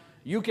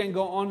 You can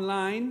go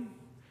online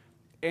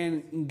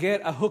and get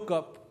a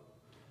hookup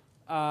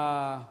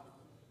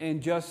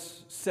and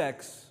just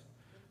sex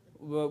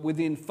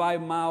within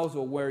 5 miles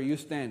of where you're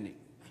standing.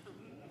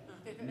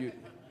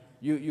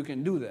 You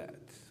can do that.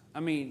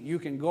 I mean, you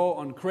can go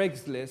on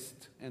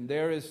Craigslist, and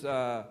there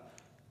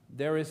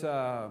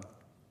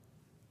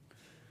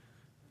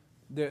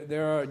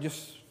are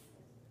just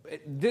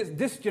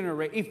this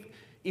generation.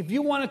 If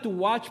you wanted to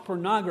watch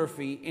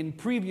pornography in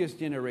previous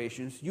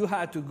generations, you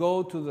had to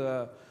go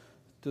to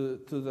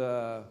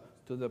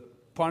the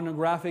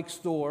pornographic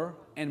store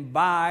and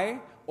buy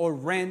or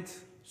rent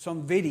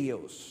some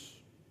videos.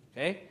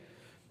 Okay?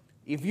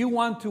 If you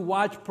want to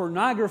watch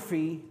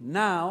pornography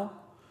now,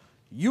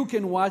 you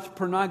can watch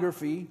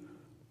pornography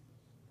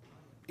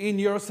in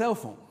your cell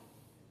phone,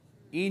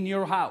 in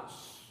your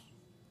house.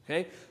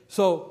 Okay?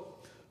 So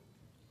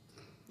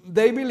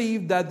they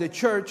believe that the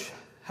church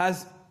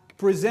has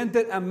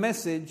presented a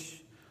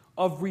message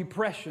of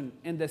repression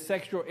in the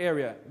sexual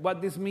area.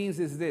 What this means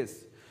is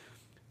this.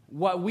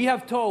 What we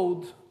have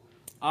told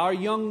our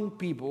young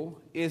people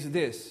is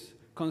this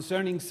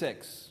concerning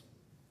sex.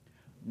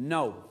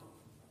 No.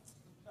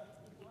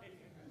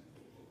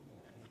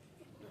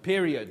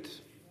 Period.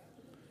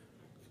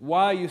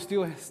 Why are you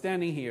still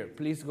standing here?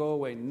 Please go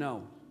away.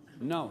 No.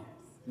 No.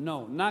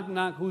 No. Knock,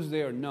 knock. Who's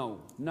there? No.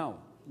 No.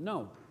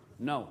 No.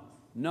 No.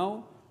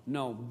 No.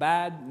 No.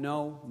 Bad.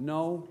 No.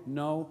 No.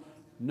 No.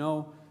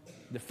 No.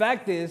 The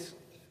fact is,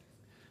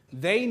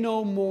 they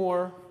know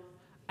more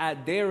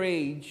at their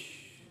age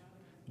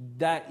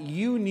that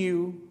you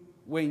knew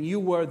when you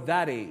were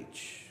that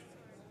age.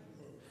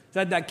 It's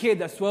like that kid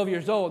that's 12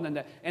 years old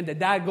and the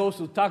dad goes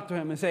to talk to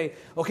him and say,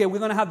 okay, we're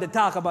going to have the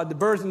talk about the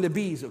birds and the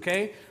bees,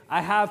 okay?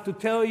 I have to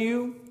tell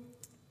you,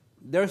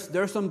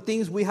 there's some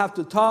things we have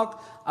to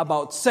talk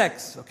about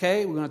sex,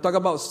 okay? We're going to talk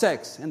about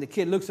sex. And the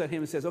kid looks at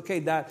him and says, okay,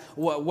 Dad,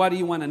 what do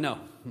you want to know?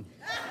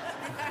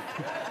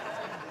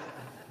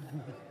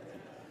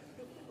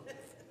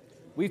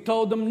 We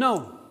told them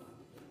no,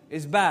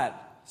 it's bad.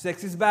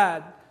 Sex is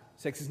bad.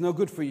 Sex is no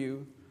good for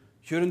you.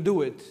 Shouldn't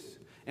do it.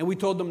 And we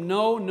told them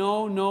no,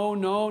 no, no,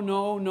 no,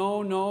 no,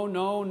 no, no,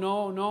 no,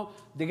 no, no.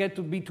 They get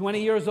to be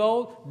 20 years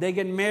old. They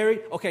get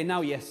married. Okay,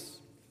 now yes.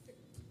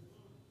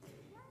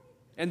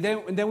 And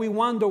then we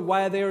wonder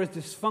why there is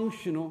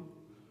dysfunctional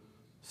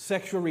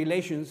sexual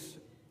relations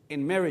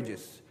in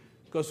marriages.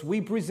 Because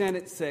we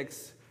presented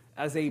sex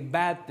as a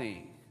bad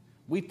thing.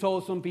 We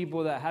told some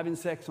people that having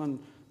sex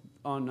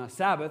on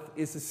Sabbath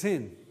is a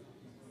sin.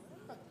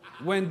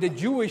 When the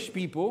Jewish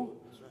people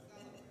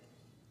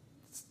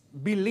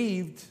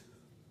believed,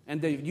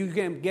 and you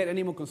can't get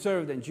any more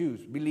conservative than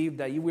Jews, believed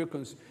that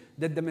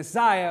that the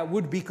Messiah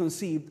would be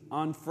conceived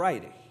on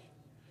Friday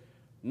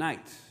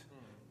night.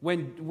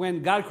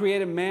 When God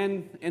created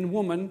man and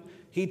woman,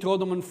 He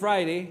told them on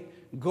Friday,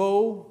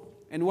 go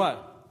and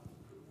what?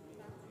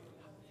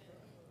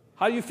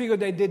 How do you figure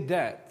they did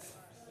that?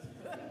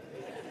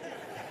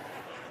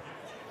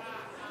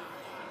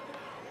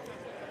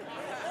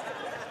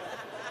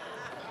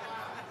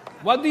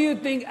 What do you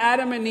think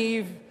Adam and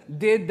Eve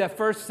did the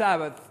first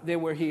Sabbath they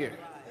were here?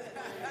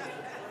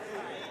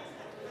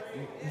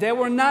 They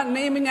were not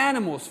naming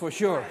animals for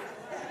sure.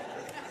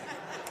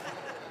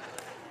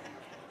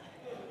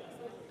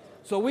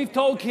 So we've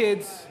told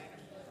kids,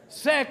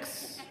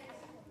 sex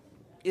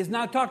is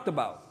not talked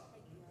about.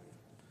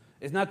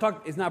 It's not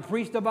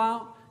preached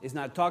about. It's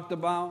not talked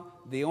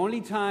about. The only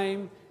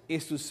time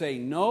is to say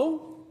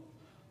no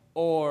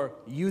or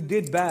you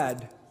did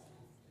bad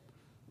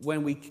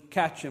when we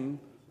catch them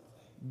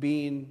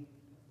being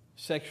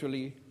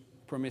sexually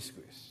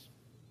promiscuous.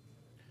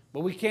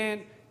 But we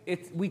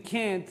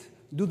can't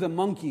do the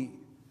monkey.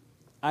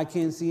 I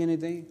can't see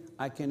anything.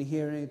 I can't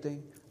hear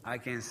anything. I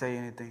can't say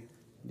anything.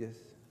 Yes.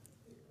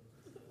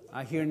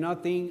 I hear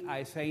nothing.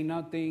 I say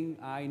nothing.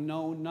 I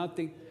know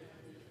nothing.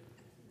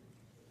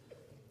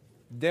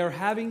 They're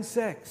having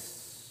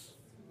sex.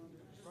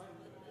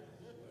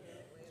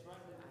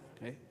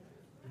 Okay?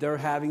 They're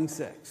having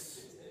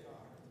sex.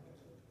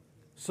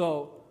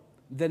 So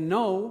the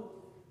no.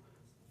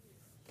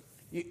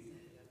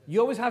 You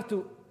always have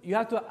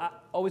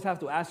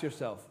to ask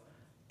yourself,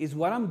 is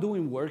what I'm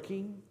doing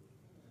working?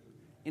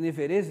 And if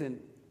it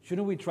isn't,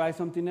 shouldn't we try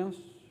something else?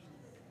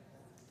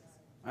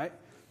 Right?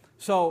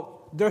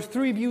 So there's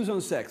 3 views on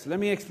sex. Let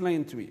me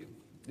explain to you.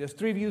 There's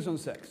 3 views on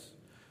sex.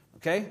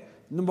 Okay?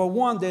 Number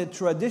 1, the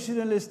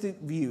traditionalistic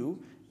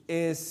view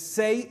is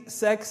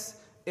sex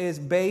is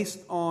based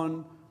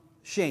on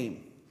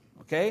shame.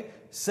 Okay?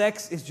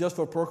 Sex is just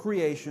for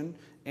procreation,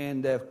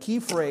 and the key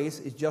phrase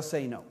is just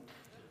say no.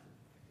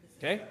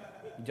 Okay?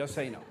 Just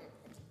say no.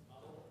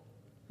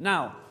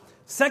 Now,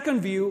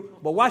 second view,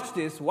 but watch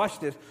this.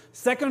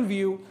 Second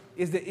view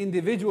is the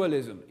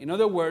individualism. In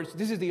other words,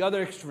 this is the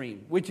other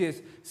extreme, which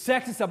is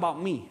sex is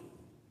about me.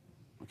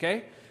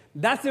 Okay?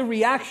 That's the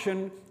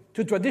reaction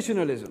to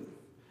traditionalism,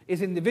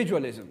 is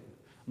individualism.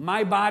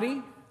 My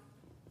body,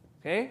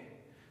 okay?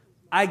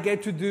 I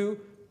get to do,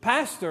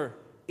 Pastor,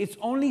 it's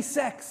only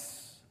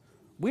sex.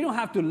 We don't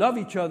have to love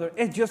each other.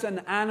 It's just an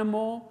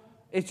animal.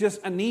 It's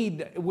just a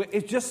need.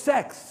 It's just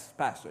sex,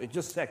 Pastor. It's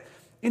just sex.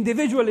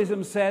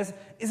 Individualism says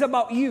it's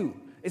about you.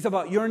 It's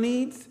about your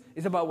needs.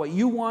 It's about what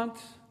you want.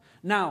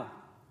 Now,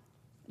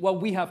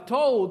 what we have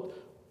told,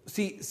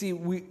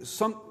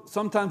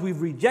 sometimes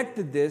we've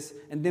rejected this,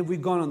 and then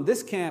we've gone on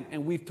this camp,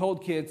 and we've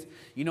told kids,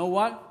 you know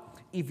what?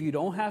 If you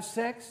don't have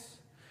sex,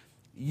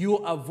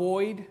 you'll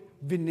avoid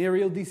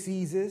venereal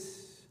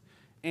diseases,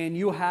 and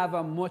you'll have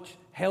a much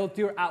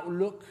healthier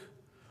outlook.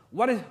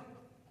 What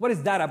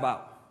is that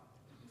about?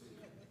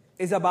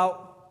 It's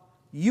about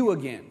you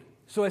again.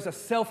 So it's a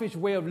selfish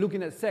way of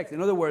looking at sex.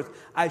 In other words,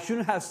 I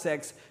shouldn't have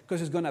sex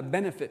because it's going to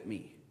benefit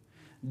me.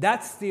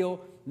 That's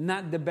still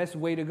not the best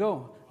way to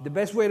go. The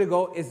best way to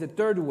go is the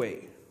third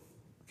way,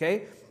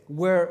 okay?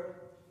 Where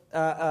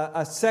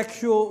a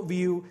sexual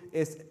view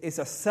is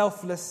a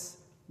selfless.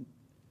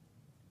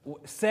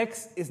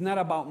 Sex is not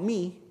about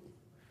me.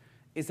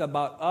 It's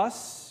about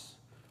us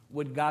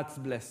with God's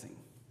blessing.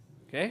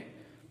 Okay?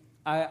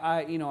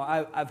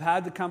 I've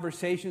had the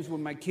conversations with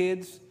my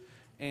kids,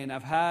 and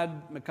I've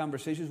had the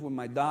conversations with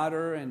my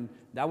daughter, and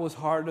that was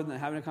harder than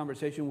having a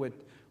conversation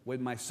with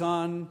my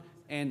son.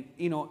 And,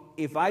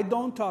 if I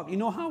don't talk,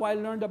 how I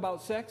learned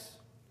about sex?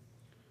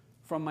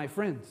 From my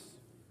friends.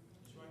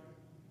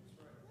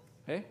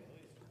 Okay?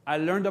 I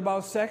learned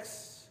about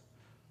sex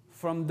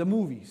from the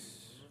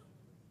movies.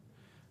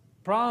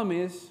 Problem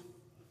is,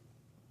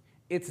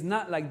 it's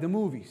not like the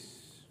movies.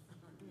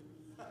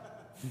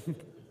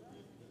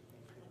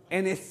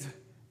 And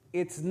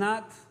it's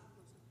not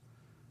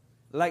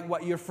like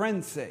what your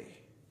friends say.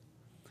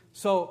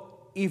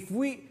 So if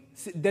we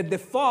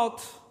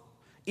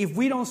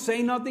don't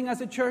say nothing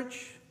as a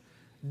church,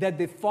 the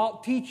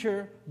default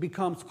teacher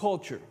becomes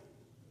culture.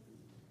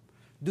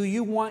 Do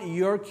you want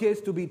your kids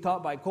to be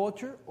taught by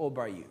culture or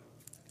by you?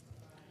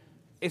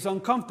 It's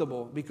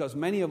uncomfortable because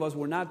many of us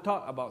were not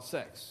taught about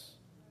sex.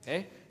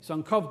 Okay? It's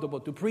uncomfortable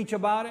to preach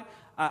about it.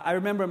 I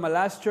remember in my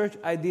last church,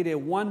 I did a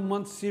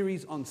 1-month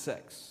series on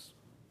sex.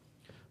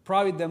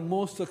 Probably the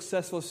most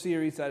successful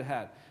series I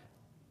had.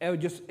 I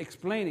would just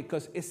explain it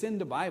because it's in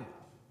the Bible.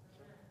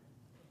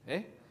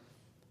 Okay?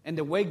 And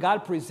the way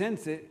God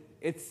presents it,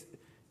 it's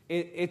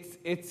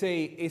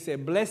a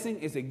blessing,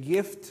 it's a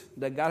gift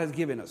that God has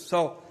given us.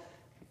 So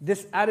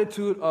this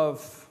attitude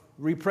of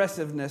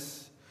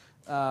repressiveness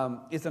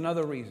is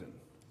another reason.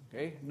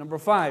 Okay? Number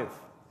 5,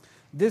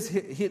 this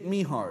hit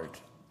me hard.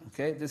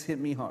 Okay? This hit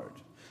me hard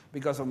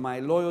because of my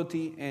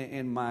loyalty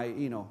and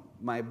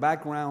my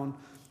background.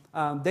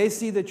 They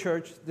see the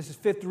church, this is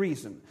 5th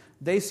reason,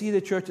 they see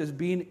the church as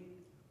being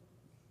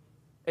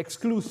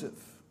exclusive.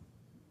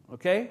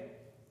 Okay?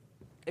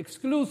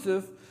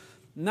 Exclusive,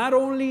 not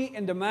only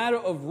in the matter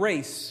of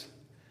race,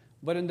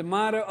 but in the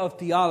matter of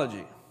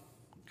theology.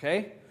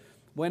 Okay?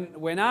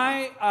 When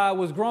I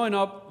was growing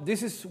up,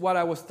 this is what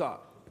I was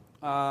taught.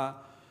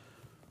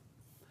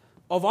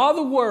 Of all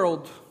the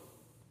world,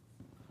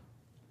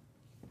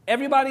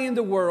 everybody in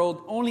the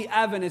world, only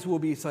Adventists will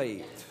be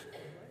saved.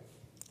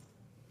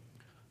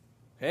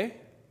 Okay?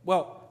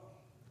 Well,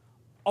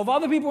 of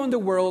all the people in the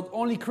world,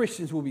 only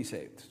Christians will be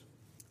saved.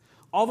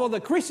 Of all the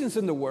Christians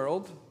in the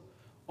world,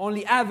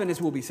 only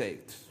Adventists will be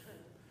saved.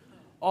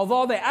 Of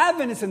all the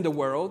Adventists in the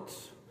world,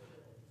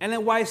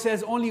 Ellen White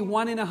says only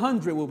 1 in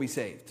 100 will be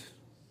saved.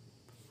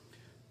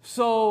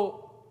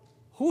 So,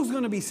 who's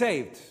going to be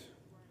saved?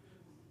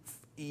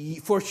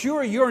 For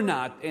sure you're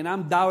not, and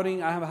I'm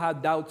doubting, I have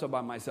had doubts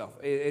about myself.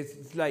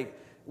 It's like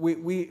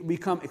we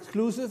become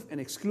exclusive and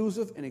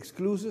exclusive and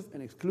exclusive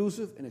and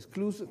exclusive and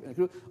exclusive and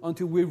exclusive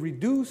until we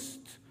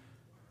reduced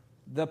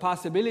the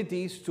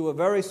possibilities to a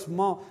very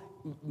small.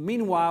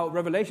 Meanwhile,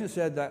 Revelation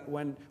said that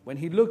when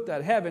he looked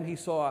at heaven, he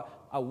saw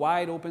a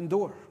wide open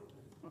door.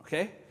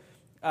 Okay?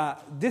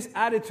 This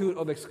attitude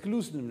of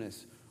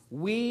exclusiveness,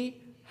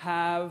 we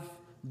have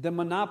the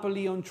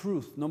monopoly on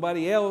truth.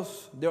 Nobody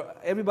else,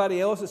 everybody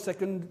else is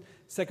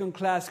second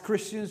class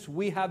Christians.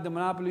 We have the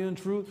monopoly on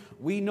truth.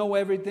 We know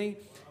everything.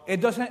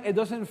 It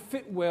doesn't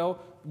fit well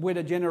with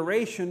a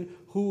generation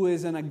who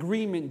is an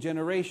agreement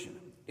generation.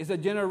 It's a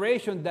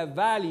generation that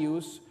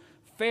values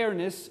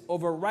fairness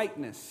over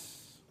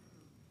rightness.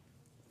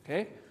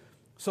 Okay?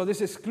 So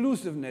this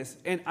exclusiveness.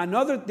 And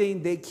another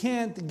thing they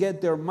can't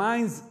get their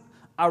minds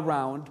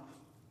around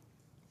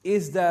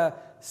is the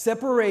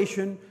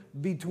separation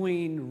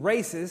between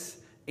races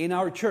in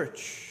our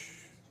church.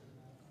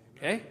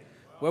 Okay?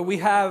 Where we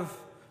have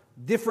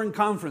different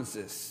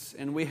conferences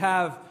and we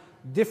have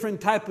different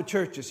type of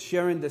churches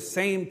sharing the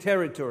same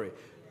territory.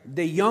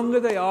 The younger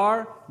they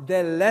are,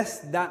 the less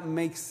that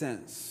makes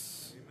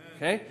sense.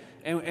 Okay?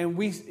 And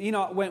we,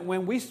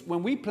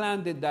 when we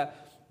planted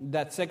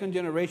that second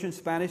generation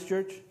Spanish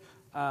church,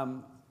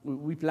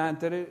 we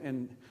planted it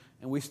and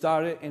we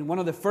started. And one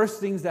of the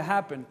first things that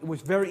happened, it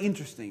was very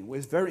interesting. One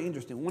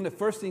of the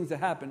first things that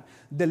happened,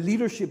 the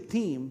leadership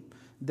team,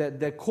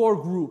 the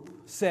core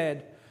group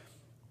said,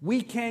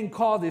 we can't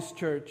call this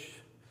church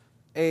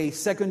a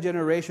second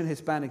generation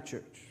Hispanic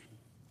church.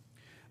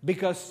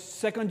 Because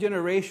second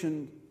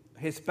generation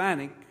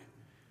Hispanic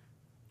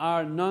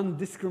are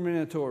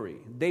non-discriminatory.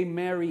 They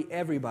marry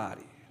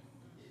everybody.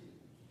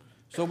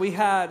 So we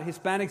had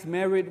Hispanics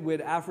married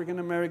with African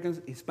Americans,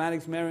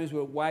 Hispanics married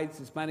with whites,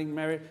 Hispanic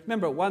married.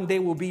 Remember, one day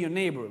we'll be your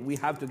neighbor. We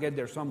have to get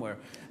there somewhere,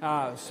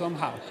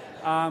 somehow.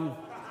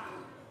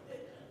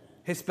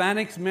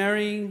 Hispanics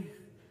marrying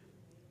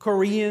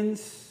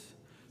Koreans.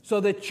 So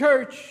the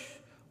church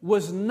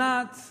was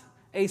not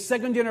a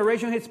second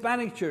generation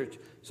Hispanic church.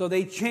 So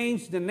they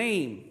changed the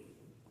name.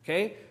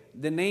 Okay?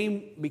 The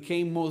name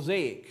became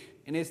Mosaic.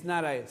 And it's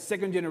not a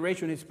second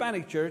generation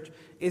Hispanic church,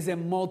 it's a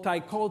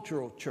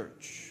multicultural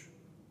church.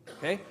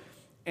 Okay?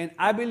 And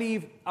I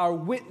believe our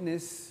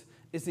witness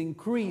is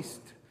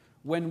increased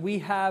when we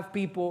have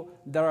people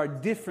that are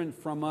different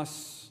from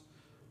us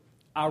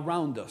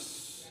around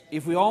us.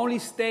 If we only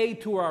stay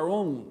to our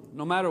own,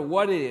 no matter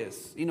what it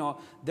is,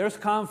 there's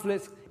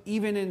conflicts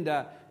even in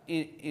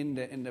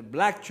the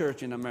black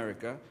church in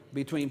America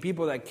between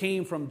people that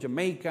came from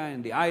Jamaica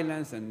and the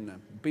islands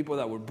and people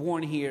that were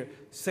born here.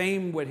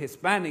 Same with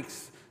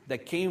Hispanics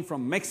that came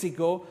from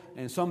Mexico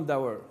and some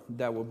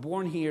that were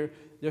born here.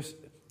 There's,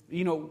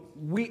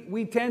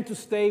 we tend to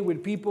stay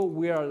with people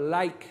we are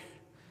like,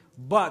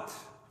 but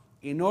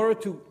in order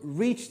to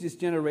reach this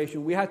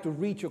generation, we have to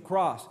reach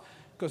across.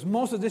 Because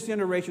most of this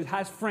generation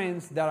has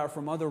friends that are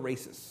from other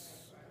races.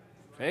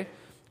 Okay?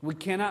 We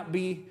cannot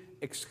be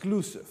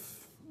exclusive.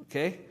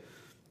 Okay?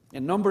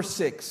 And number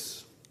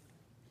six.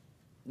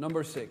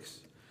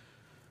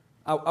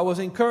 I was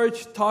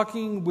encouraged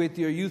talking with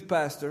your youth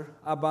pastor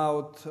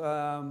about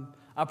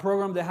a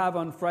program they have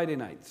on Friday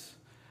nights.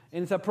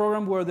 And it's a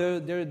program where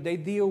they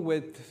deal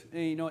with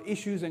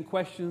issues and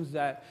questions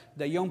that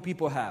young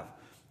people have.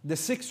 The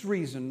sixth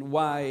reason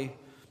why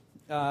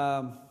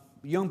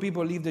young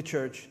people leave the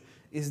church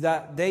is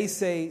that they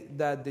say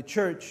that the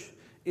church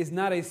is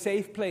not a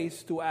safe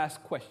place to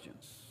ask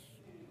questions.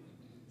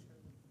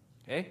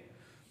 Okay?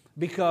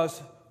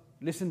 Because,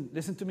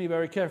 listen to me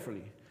very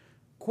carefully.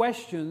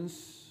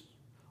 Questions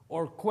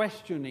or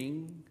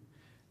questioning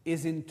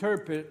is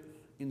interpreted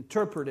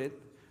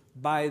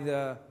by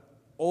the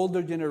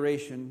older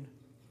generation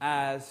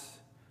as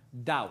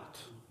doubt.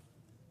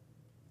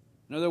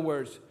 In other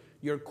words,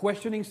 you're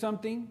questioning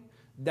something,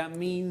 that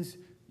means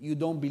you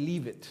don't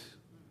believe it.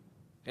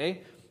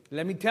 Okay?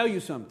 Let me tell you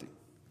something.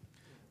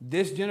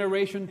 This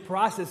generation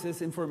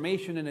processes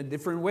information in a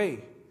different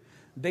way.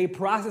 They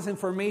process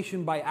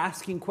information by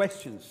asking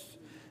questions.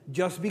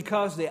 Just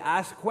because they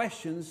ask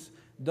questions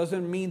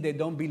doesn't mean they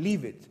don't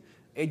believe it.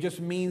 It just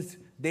means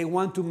they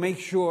want to make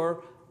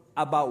sure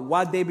about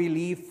what they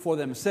believe for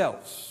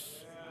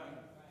themselves.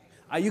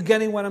 Are you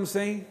getting what I'm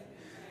saying?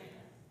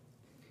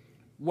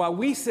 What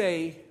we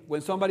say when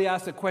somebody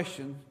asks a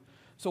question,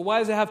 so why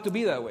does it have to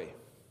be that way?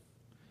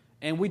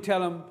 And we tell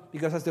them,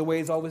 because that's the way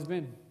it's always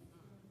been.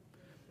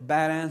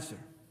 Bad answer.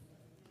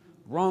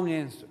 Wrong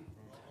answer.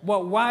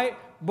 Well, why?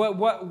 But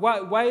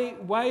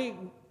why?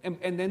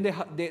 And then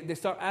they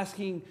start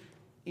asking,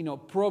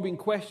 probing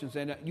questions.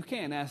 And you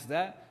can't ask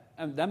that.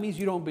 And that means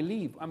you don't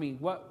believe. I mean,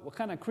 what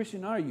kind of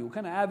Christian are you? What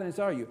kind of Adventist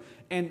are you?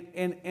 And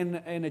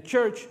a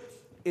church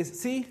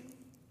it's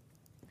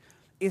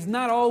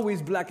not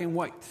always black and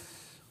white.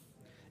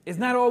 It's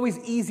not always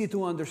easy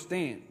to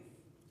understand.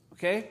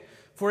 Okay?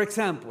 For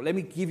example, let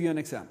me give you an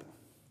example.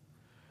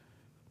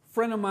 A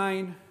friend of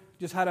mine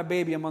just had a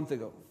baby a month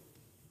ago.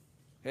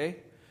 Okay?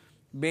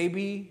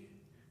 Baby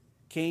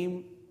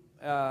came,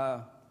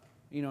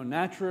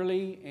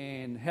 naturally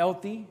and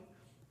healthy.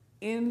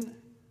 In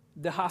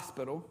the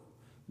hospital,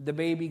 the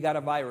baby got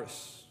a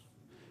virus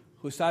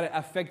who started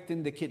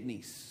affecting the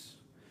kidneys.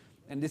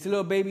 And this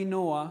little baby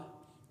Noah,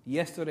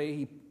 yesterday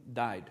he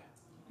died.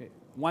 Okay?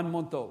 1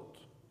 month old.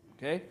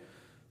 Okay?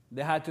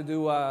 They had to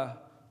do a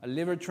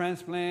liver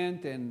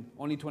transplant and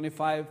only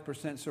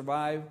 25%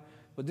 survived.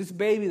 But this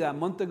baby that a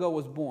month ago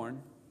was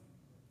born,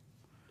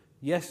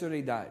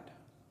 yesterday died.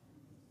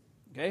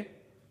 Okay?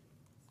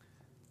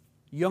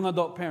 Young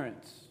adult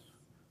parents,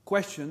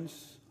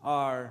 questions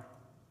are,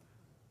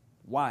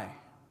 why?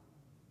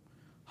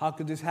 How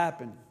could this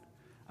happen?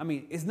 I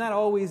mean, it's not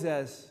always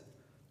as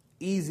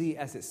easy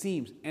as it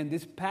seems. And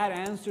these pat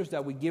answers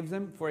that we give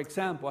them, for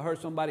example, I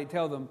heard somebody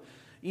tell them,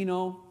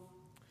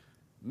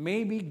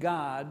 maybe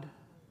God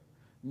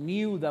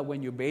knew that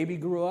when your baby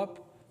grew up,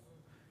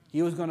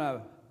 he was going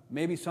to,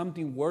 maybe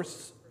something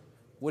worse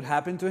would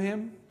happen to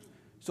him,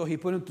 so he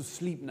put him to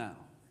sleep now.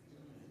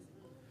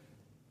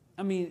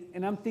 I mean,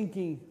 and I'm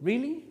thinking,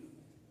 really?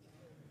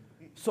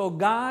 So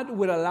God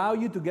would allow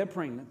you to get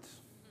pregnant,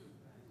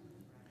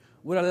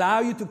 would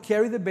allow you to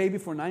carry the baby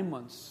for 9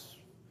 months,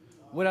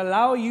 would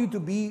allow you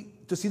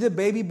to see the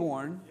baby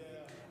born,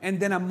 and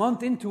then a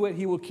month into it,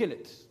 he will kill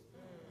it.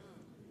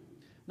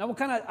 Now, what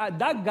kind of,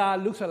 that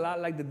God looks a lot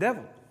like the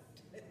devil.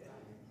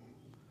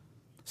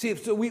 See,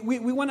 so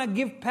we want to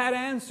give pat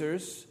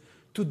answers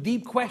to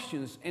deep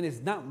questions, and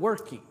it's not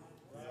working.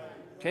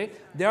 Okay?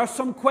 There are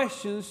some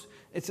questions,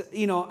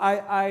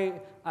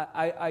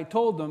 I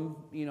told them,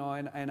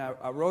 and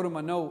I wrote them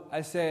a note.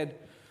 I said,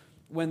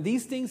 when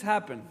these things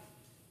happen,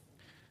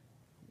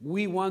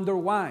 we wonder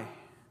why.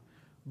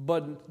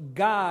 But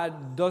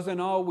God doesn't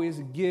always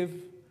give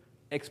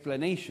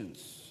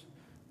explanations.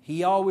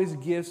 He always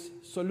gives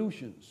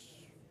solutions.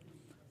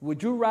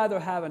 Would you rather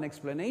have an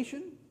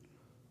explanation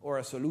or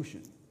a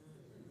solution?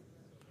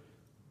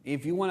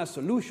 If you want a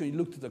solution, you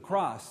look to the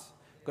cross,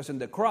 because in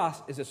the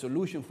cross is a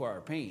solution for our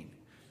pain.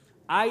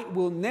 I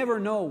will never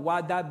know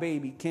why that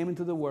baby came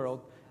into the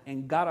world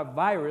and got a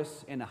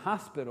virus in a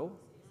hospital,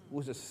 it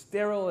was a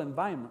sterile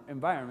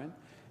environment,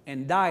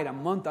 and died a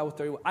month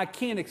after. I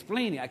can't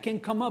explain it. I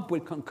can't come up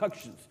with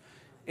concoctions.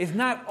 It's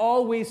not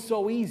always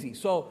so easy.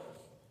 So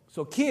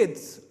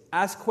kids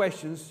ask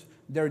questions.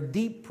 They're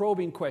deep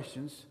probing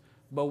questions,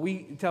 but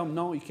we tell them,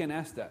 no, you can't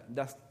ask that.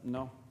 That's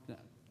not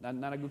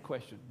a good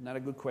question. Not a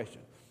good question.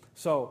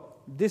 So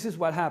this is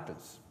what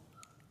happens.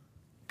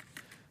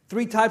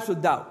 Three types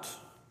of doubt.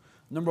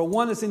 Number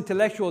one is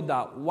intellectual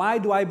doubt. Why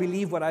do I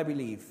believe what I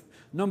believe?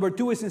 Number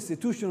two is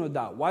institutional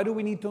doubt. Why do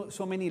we need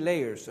so many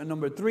layers? And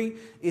number three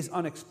is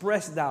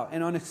unexpressed doubt.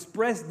 And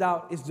unexpressed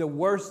doubt is the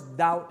worst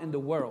doubt in the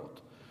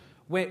world.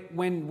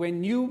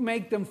 When you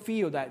make them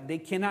feel that they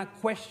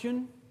cannot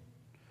question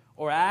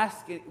or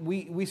ask,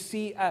 we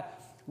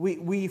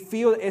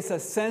feel it's a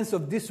sense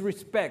of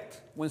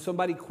disrespect when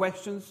somebody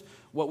questions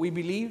what we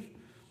believe.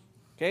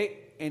 Okay?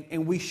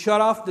 And we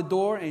shut off the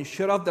door and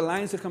shut off the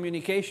lines of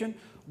communication.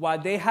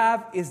 What they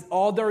have is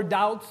all their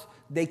doubts.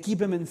 They keep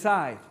them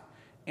inside.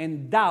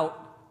 And doubt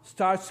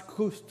starts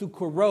to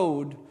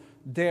corrode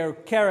their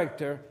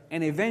character,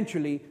 and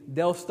eventually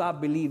they'll stop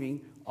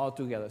believing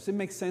altogether. Does it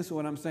make sense of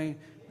what I'm saying?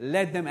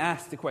 Let them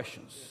ask the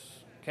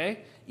questions, okay?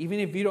 Even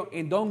if you don't,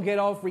 and don't get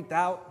all freaked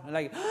out,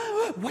 like,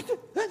 what?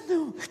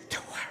 No,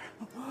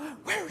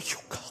 where you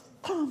go?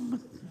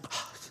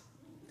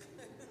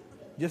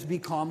 Just be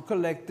calm,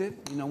 collected.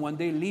 You know, when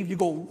they leave, you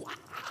go,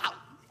 wow.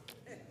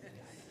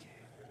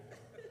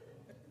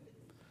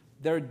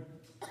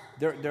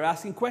 They're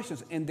asking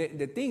questions. And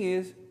the thing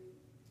is,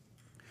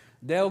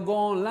 they'll go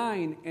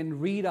online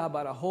and read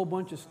about a whole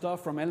bunch of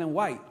stuff from Ellen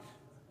White.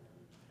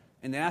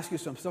 And they ask you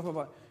some stuff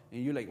about,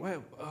 and you're like,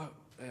 well,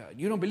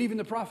 you don't believe in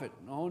the prophet.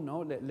 No,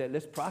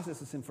 let's process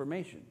this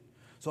information.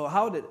 So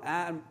how did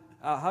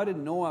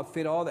Noah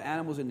fit all the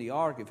animals in the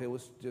ark if it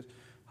was just,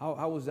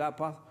 how was that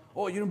possible?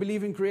 Oh, you don't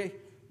believe in creation?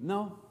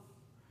 No.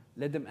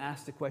 Let them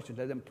ask the questions.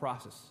 Let them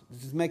process.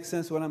 Does this make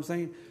sense what I'm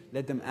saying?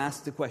 Let them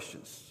ask the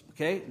questions.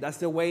 Okay? That's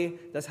the way,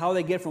 that's how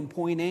they get from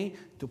point A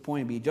to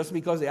point B. Just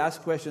because they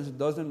ask questions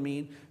doesn't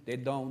mean they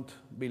don't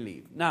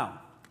believe.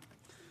 Now,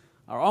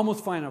 our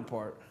almost final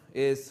part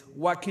is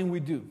what can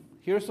we do?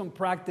 Here are some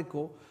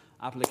practical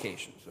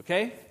applications.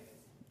 Okay?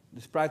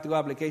 This practical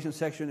application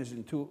section is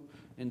in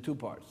two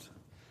parts.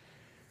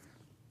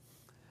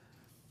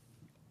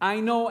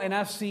 I know and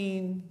I've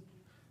seen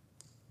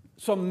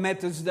some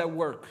methods that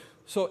work.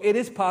 So it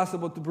is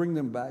possible to bring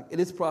them back.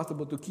 It is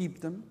possible to keep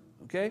them.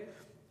 Okay?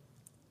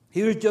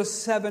 Here's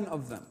just 7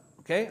 of them.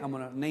 Okay? I'm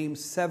going to name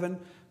 7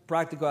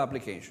 practical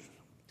applications.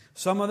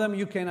 Some of them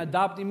you can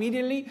adopt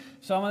immediately.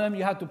 Some of them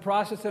you have to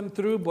process them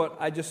through, but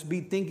I just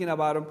be thinking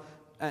about them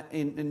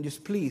and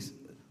just please.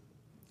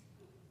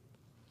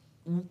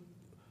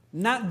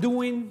 Not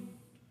doing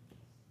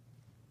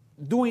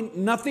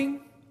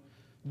nothing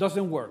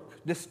doesn't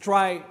work. Just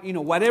try,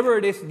 whatever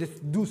it is,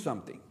 just do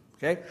something.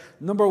 Okay?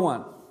 Number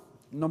one.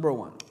 I'm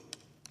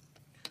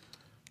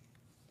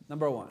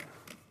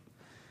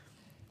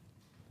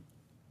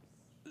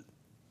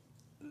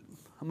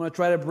going to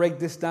try to break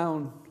this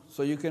down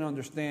so you can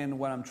understand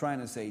what I'm trying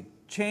to say.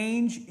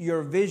 Change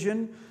your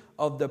vision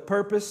of the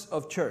purpose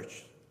of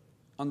church.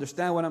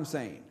 Understand what I'm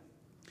saying?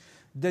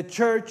 The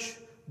church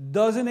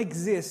doesn't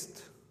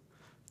exist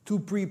to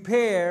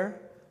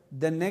prepare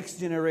the next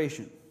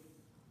generation.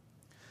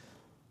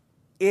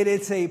 It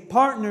is a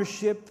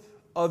partnership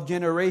of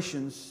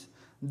generations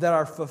that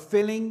are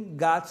fulfilling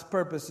God's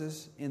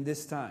purposes in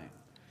this time.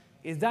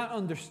 Was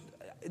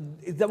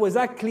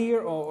that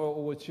clear,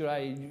 or should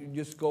I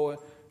just go?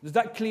 Is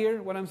that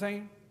clear what I'm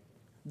saying?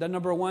 That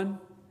number one?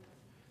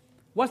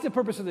 What's the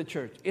purpose of the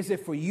church? Is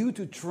it for you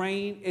to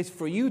train? Is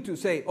for you to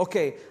say,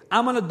 okay,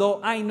 I'm an adult,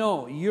 I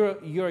know.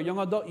 You're a young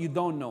adult, you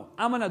don't know.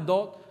 I'm an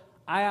adult,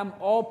 I am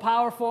all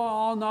powerful,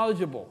 all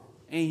knowledgeable.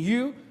 And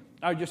you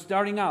are just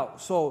starting out.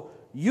 So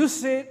you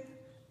sit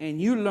and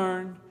you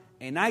learn,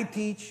 and I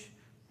teach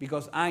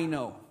because I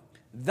know.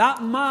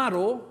 That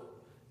model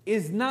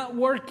is not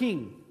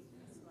working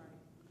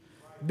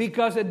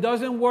because it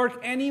doesn't work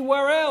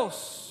anywhere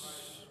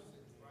else.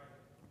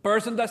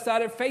 Person that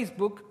started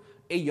Facebook,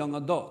 a young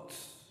adult.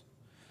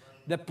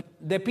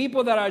 The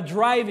people that are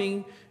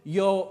driving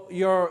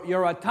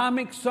your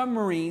atomic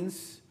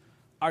submarines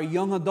are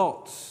young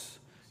adults.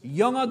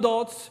 Young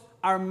adults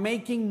are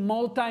making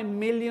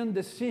multi-million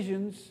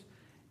decisions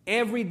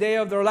every day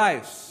of their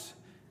lives.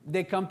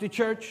 They come to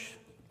church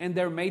and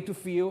they're made to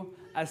feel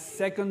as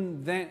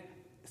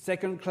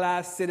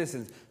second-class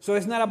citizens. So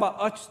it's not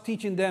about us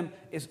teaching them,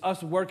 it's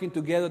us working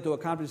together to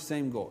accomplish the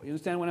same goal. You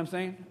understand what I'm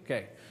saying?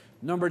 Okay.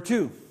 Number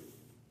 2.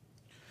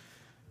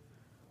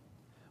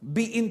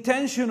 Be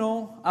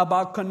intentional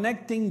about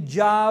connecting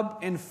job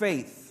and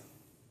faith.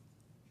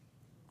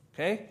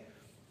 Okay?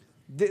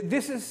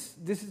 This is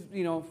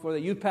for the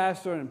youth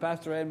pastor and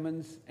Pastor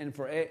Edmonds and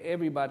for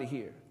everybody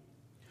here.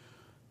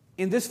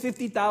 In this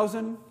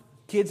 50,000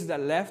 kids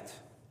that left,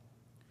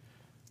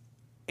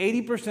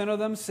 80% of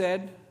them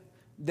said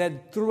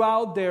that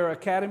throughout their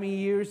academy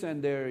years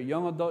and their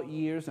young adult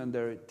years and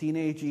their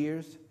teenage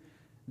years,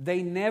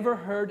 they never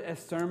heard a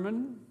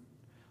sermon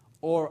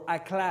or a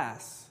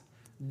class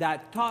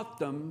that taught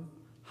them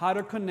how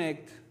to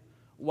connect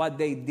what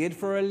they did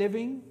for a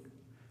living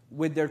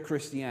with their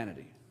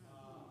Christianity.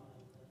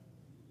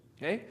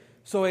 Okay?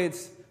 So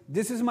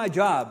this is my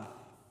job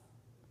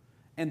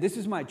and this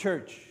is my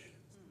church,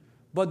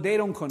 but they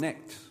don't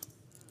connect.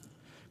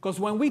 Because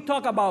when we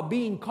talk about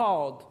being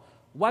called,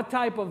 what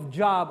type of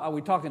job are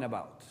we talking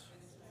about?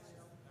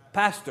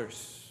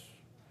 Pastors.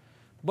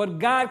 But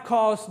God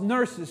calls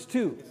nurses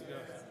too.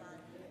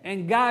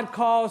 And God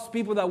calls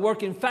people that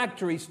work in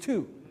factories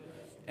too.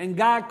 And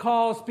God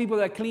calls people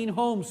that clean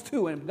homes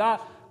too. And God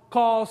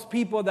calls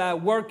people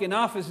that work in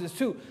offices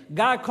too.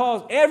 God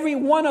calls, every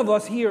one of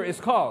us here is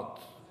called.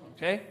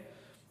 Okay?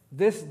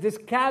 This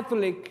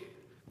Catholic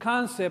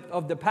concept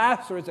of the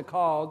pastor is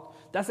called,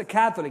 that's a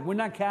Catholic. We're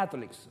not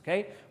Catholics,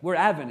 okay? We're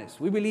Adventists.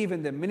 We believe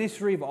in the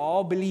ministry of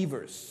all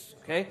believers,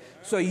 okay?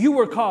 So you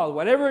were called.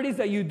 Whatever it is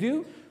that you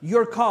do,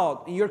 you're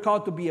called. And you're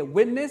called to be a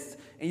witness,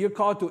 and you're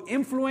called to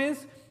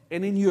influence,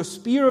 and in your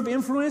sphere of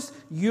influence,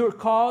 you're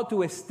called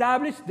to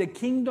establish the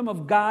kingdom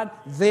of God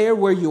there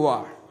where you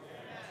are.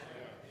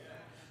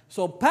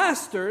 So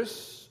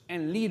pastors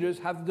and leaders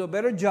have to do a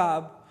better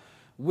job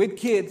with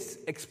kids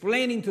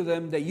explaining to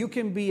them that you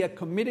can be a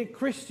committed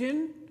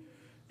Christian,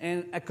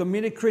 and a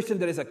committed Christian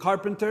that is a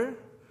carpenter,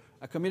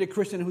 a committed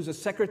Christian who's a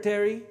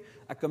secretary,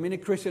 a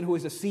committed Christian who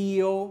is a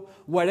CEO,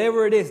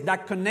 whatever it is,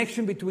 that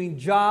connection between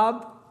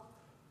job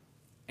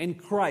and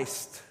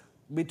Christ,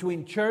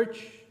 between church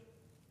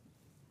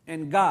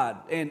and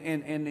God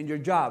and your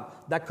job,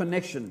 that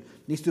connection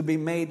needs to be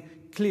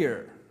made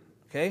clear.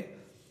 Okay?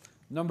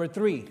 Number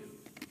 3.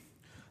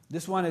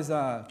 This one is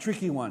a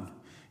tricky one.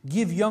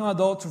 Give young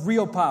adults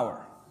real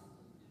power.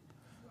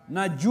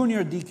 Not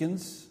junior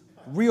deacons,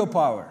 real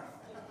power.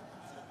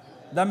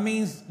 That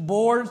means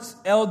boards,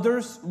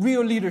 elders,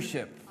 real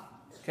leadership.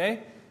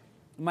 Okay?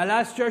 In my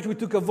last church, we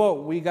took a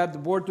vote. We got the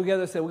board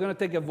together and said, we're going to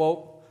take a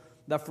vote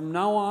that from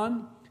now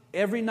on,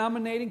 every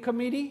nominating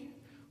committee,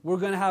 we're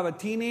going to have a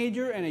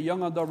teenager and a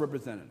young adult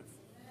representative.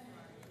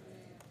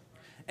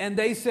 And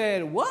they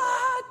said,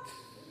 what?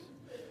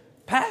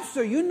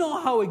 Pastor, you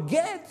know how it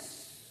gets.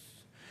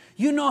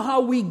 You know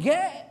how we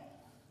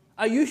get.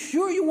 Are you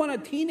sure you want a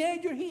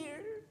teenager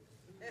here?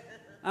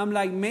 I'm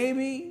like,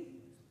 maybe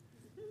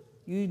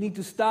you need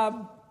to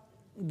stop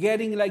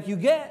getting like you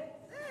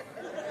get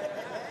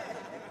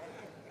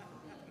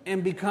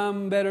and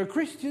become better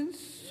Christians,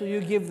 so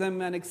you give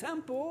them an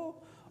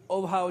example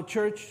of how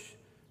church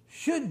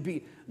should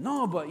be.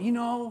 No, but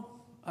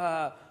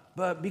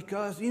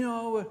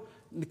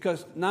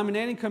because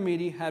nominating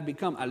committee had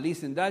become, at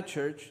least in that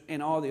church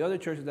and all the other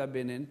churches I've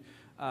been in,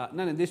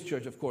 not in this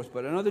church, of course,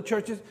 but in other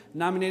churches,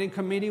 nominating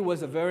committee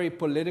was a very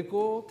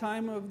political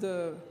time of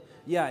the,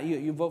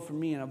 you vote for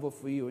me and I vote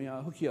for you.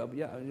 I'll hook you up.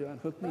 Yeah,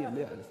 hook me up.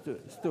 Yeah,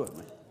 let's do it,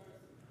 man.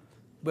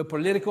 But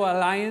political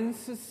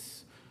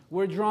alliances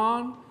were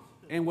drawn,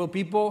 and where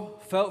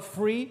people felt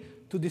free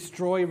to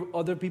destroy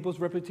other people's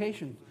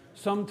reputation.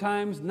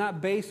 Sometimes not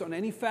based on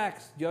any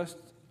facts, just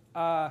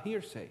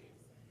hearsay.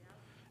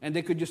 And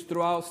they could just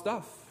throw out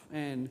stuff.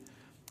 And,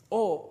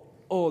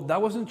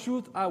 that wasn't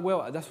truth?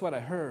 Well, that's what I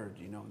heard,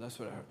 that's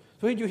what I heard.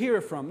 So who did you hear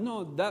it from?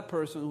 No, that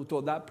person who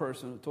told that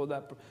person, who told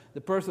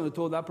the person who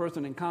told that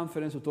person in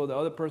confidence, who told the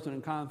other person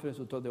in confidence,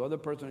 who told the other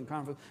person in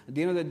confidence. At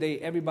the end of the day,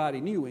 everybody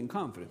knew in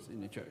confidence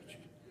in the church.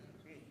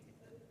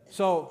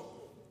 So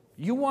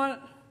you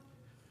want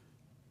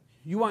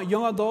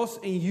young adults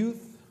and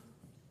youth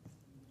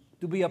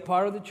to be a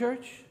part of the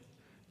church?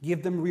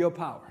 Give them real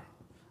power.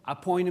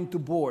 Appoint them to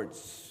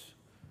boards.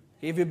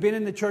 If you've been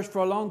in the church for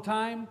a long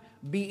time,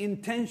 be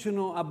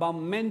intentional about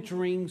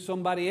mentoring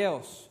somebody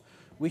else.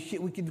 We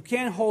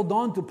can't hold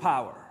on to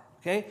power.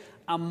 Okay?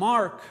 A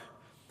mark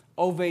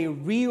of a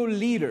real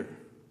leader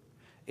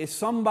is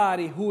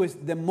somebody who is,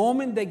 the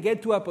moment they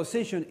get to a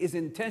position, is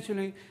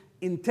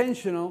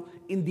intentional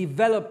in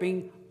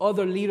developing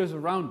other leaders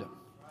around them.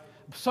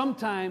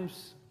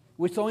 Sometimes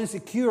we're so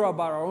insecure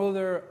about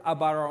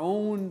our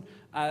own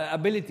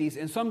abilities,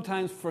 and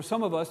sometimes for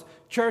some of us,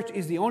 church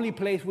is the only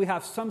place we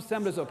have some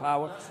semblance of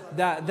power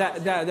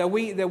that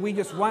we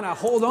just want to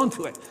hold on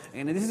to it.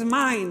 And this is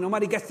mine.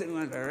 Nobody gets it.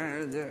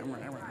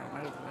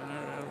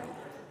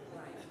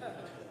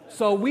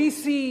 So we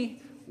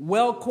see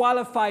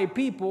well-qualified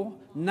people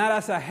not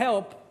as a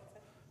help,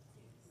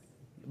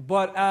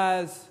 but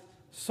as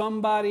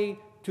somebody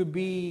to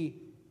be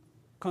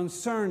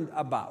concerned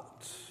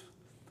about.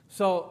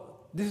 So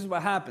this is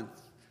what happened.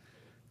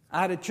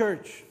 I had a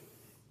church,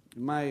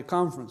 my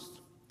conference,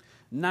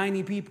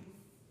 90 people.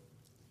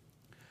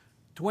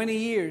 20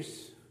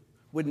 years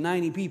with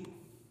 90 people.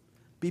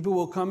 People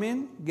will come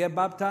in, get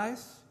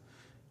baptized,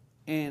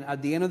 and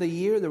at the end of the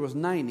year, there was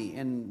 90.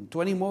 And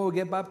 20 more will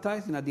get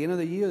baptized, and at the end of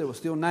the year, there was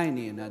still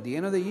 90. And at the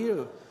end of the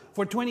year,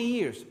 for 20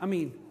 years. I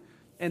mean,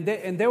 and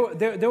there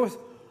was,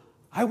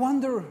 I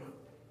wonder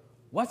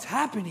what's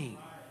happening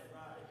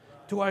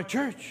to our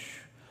church.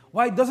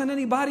 Why doesn't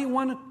anybody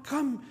want to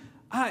come?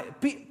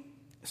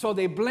 So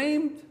they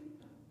blamed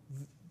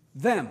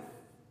them.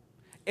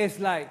 It's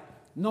like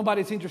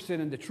nobody's interested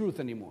in the truth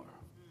anymore.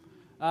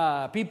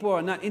 People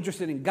are not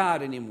interested in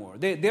God anymore.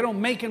 They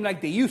don't make him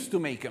like they used to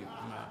make him.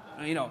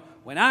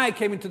 When I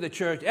came into the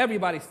church,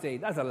 everybody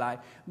stayed. That's a lie.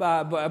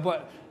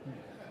 But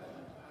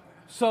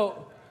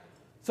so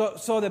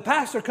the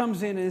pastor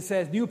comes in and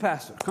says, new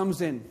pastor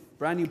comes in,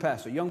 brand new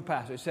pastor, young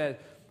pastor, says,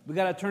 we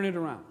got to turn it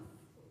around.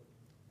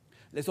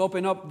 Let's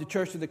open up the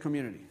church to the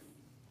community.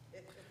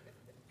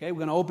 Okay, we're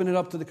going to open it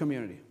up to the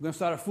community. We're going to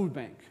start a food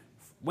bank.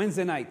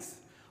 Wednesday nights.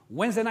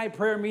 Wednesday night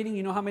prayer meeting.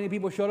 You know how many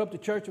people showed up to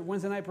church at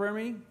Wednesday night prayer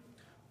meeting?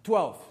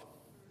 12.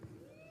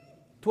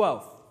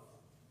 12.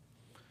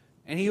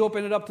 And he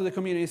opened it up to the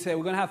community. He said,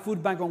 we're going to have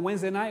food bank on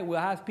Wednesday night. We'll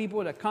ask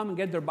people to come and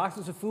get their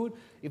boxes of food.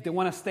 If they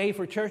want to stay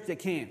for church, they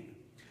can.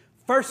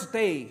 First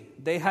day,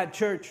 they had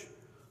church.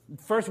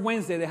 First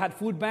Wednesday, they had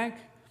food bank.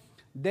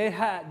 They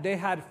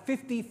had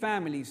 50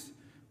 families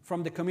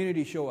from the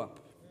community show up.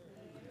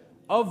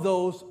 Of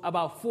those,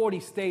 about 40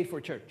 stayed for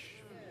church.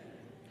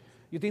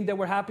 You think they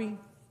were happy?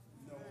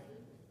 No.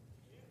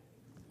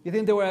 You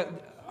think they were...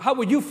 How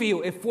would you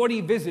feel if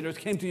 40 visitors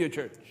came to your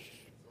church?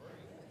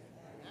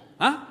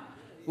 Huh?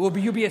 Will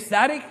you be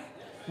ecstatic?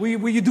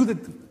 Will you do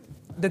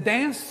the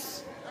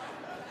dance?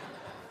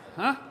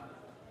 Huh?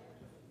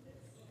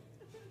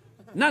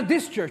 Not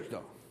this church,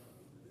 though.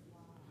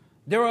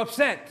 They were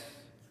upset.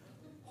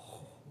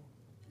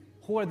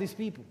 Who are these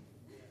people?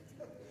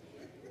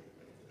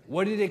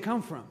 Where did they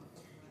come from?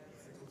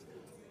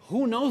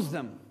 Who knows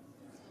them?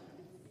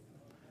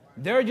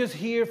 They're just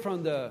here for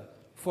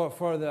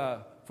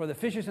the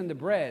fishes and the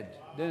bread.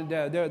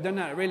 They're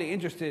not really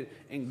interested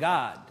in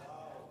God.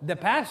 The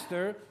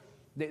pastor,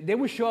 they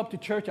would show up to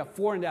church at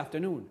 4 in the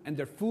afternoon, and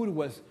their food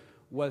was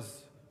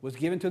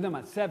given to them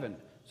at 7.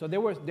 So they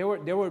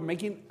were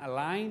making a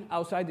line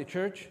outside the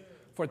church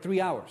for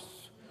 3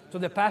 hours. So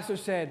the pastor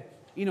said,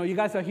 you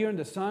guys are here in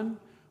the sun.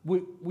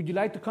 Would you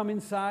like to come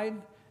inside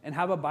and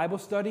have a Bible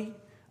study?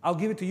 I'll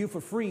give it to you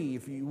for free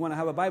if you want to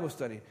have a Bible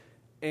study.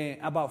 And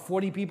about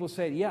 40 people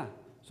said, yeah.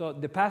 So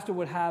the pastor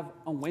would have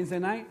on Wednesday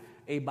night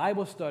a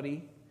Bible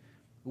study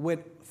with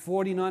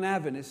 40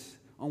 non-Adventists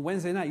on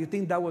Wednesday night. You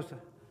think that was,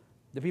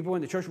 the people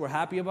in the church were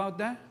happy about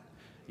that?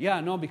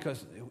 Yeah, no,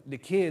 because the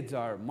kids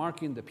are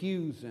marking the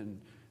pews and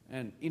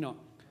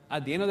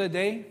at the end of the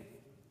day,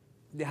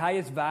 the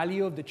highest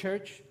value of the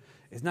church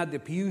is not the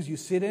pews you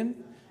sit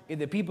in, it's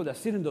the people that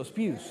sit in those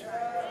pews.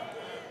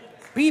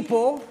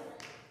 People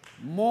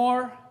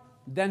more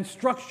than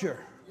structure.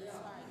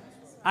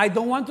 I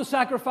don't want to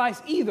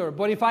sacrifice either,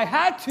 but if I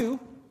had to,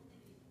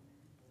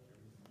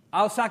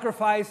 I'll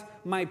sacrifice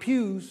my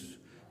pews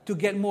to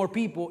get more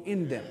people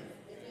in them.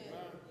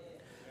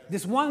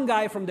 This one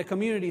guy from the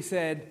community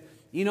said,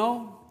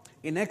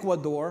 in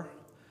Ecuador,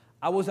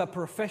 I was a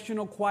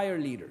professional choir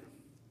leader,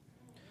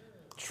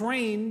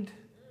 trained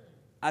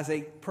as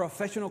a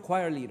professional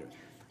choir leader.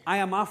 I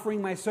am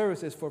offering my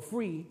services for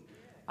free.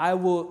 I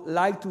would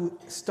like to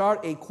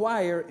start a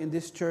choir in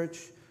this church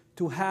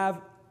to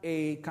have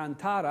a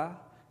cantata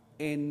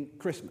in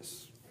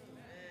Christmas.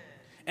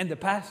 And the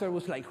pastor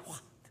was like,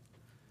 what?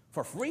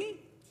 For free?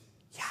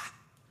 Yeah.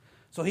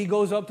 So he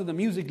goes up to the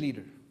music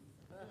leader.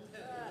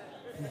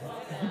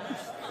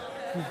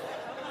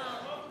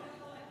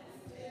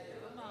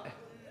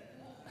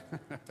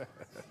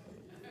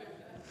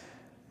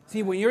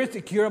 See, when you're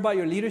insecure about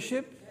your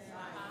leadership,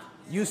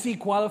 you see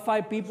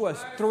qualified people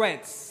as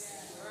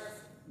threats,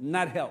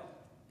 not help.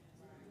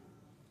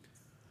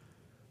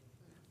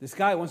 This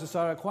guy wants to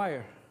start a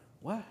choir.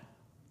 What?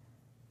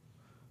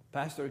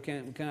 Pastor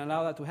can't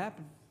allow that to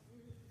happen.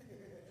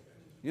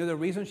 The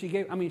reason she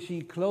gave,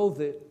 she clothed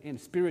it in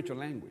spiritual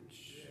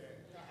language.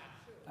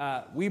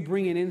 We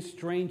bringing in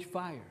strange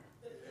fire.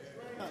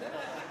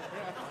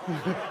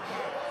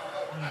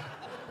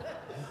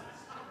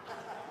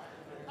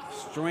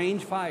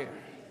 Strange fire.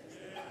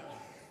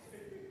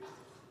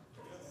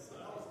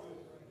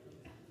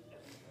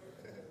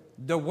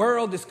 The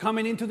world is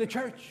coming into the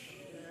church.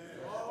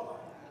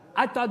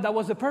 I thought that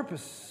was the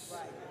purpose.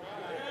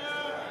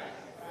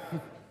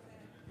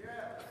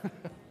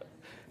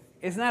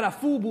 It's not a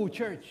FUBU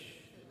church.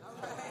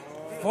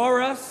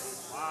 For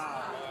us,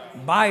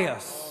 by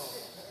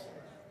us.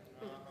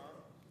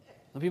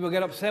 Some people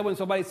get upset when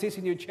somebody sits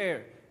in your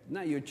chair. It's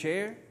not your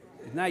chair.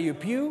 It's not your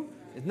pew.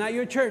 It's not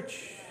your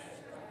church.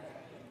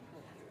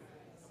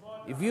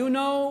 If you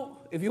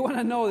want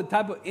to know the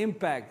type of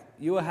impact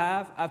you will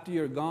have after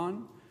you're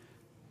gone,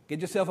 get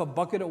yourself a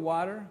bucket of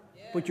water,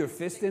 put your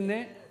fist in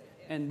there,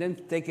 and then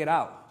take it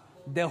out.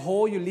 The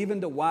hole you leave in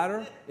the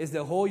water is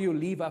the hole you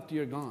leave after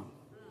you're gone.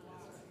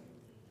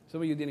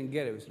 Some of you didn't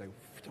get it. It was like...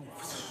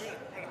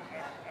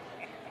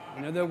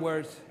 In other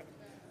words,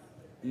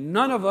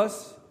 none of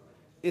us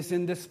is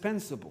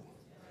indispensable.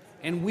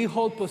 And we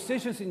hold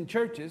positions in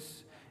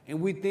churches,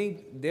 and we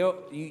think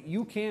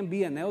you can't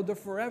be an elder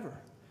forever.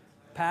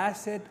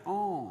 Pass it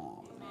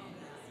on.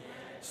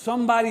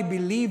 Somebody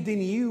believed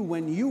in you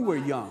when you were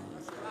young.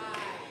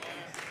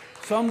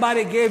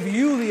 Somebody gave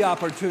you the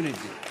opportunity.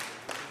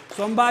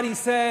 Somebody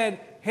said,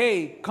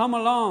 hey, come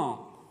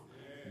along.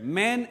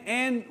 Men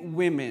and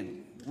women.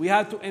 We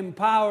have to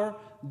empower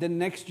the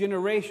next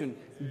generation.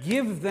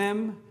 Give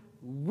them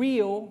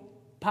real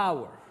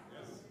power.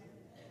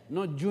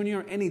 Not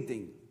junior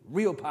anything.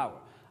 Real power.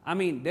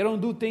 They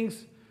don't do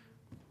things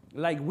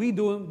like we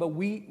do them, but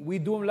we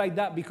do them like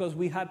that because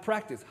we had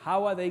practice.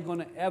 How are they going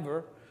to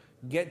ever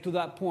get to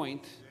that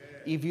point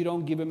if you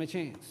don't give them a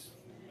chance?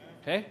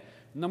 Okay?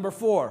 Number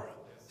 4,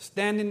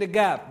 stand in the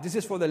gap. This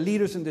is for the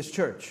leaders in this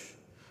church.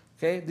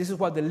 Okay? This is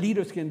what the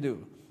leaders can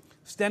do.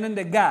 Stand in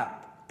the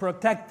gap.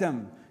 protect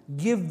them,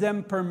 give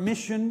them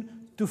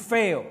permission to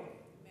fail.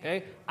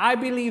 Okay? I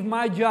believe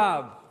my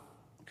job,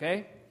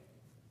 okay?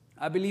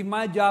 I believe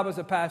my job as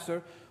a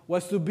pastor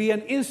was to be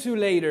an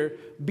insulator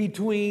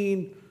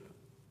between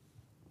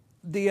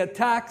the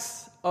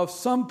attacks of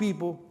some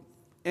people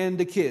and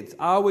the kids.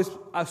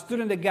 I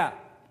stood in the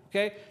gap.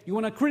 Okay? You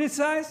want to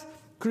criticize?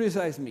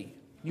 Criticize me.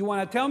 You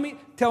want to tell me?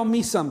 Tell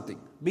me something.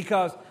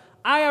 Because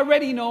I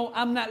already know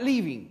I'm not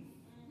leaving.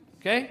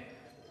 Okay?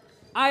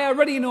 I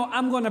already know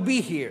I'm going to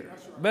be here.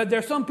 But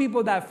there's some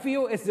people that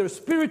feel it's their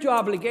spiritual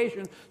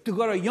obligation to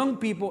go to young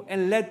people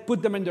and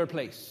put them in their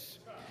place.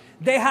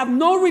 They have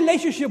no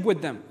relationship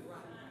with them.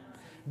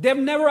 They've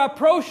never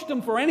approached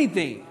them for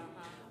anything.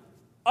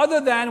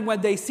 Other than when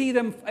they see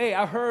them, hey,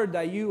 I heard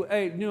that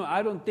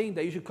I don't think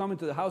that you should come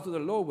into the house of the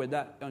Lord with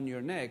that on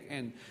your neck.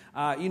 And,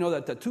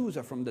 that tattoos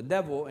are from the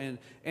devil.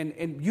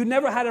 And you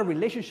never had a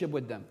relationship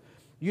with them.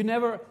 You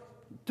never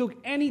took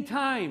any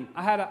time.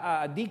 I had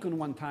a deacon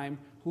one time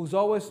who's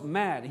always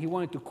mad. He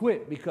wanted to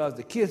quit because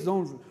the kids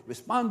don't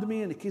respond to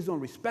me and the kids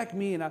don't respect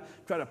me. And I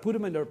try to put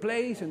them in their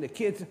place and the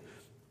kids.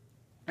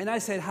 And I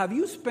said, have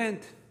you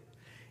spent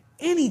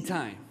any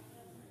time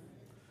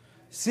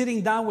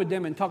sitting down with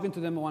them and talking to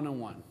them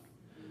one-on-one?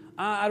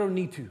 I don't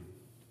need to.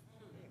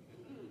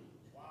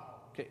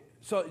 Okay,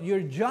 so your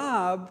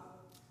job,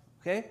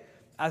 okay,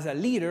 as a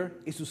leader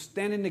is to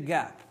stand in the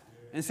gap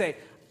and say,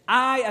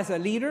 I, as a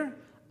leader,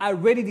 I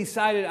already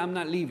decided I'm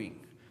not leaving.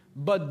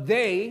 But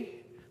they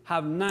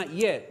have not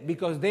yet,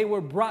 because they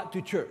were brought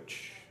to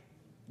church.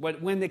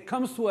 But when it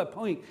comes to a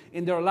point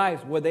in their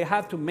lives where they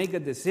have to make a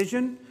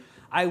decision,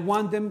 I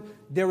want them,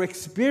 their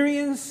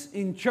experience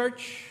in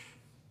church,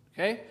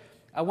 okay?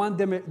 I want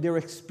them, their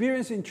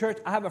experience in church.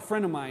 I have a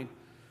friend of mine,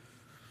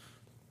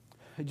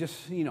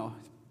 just,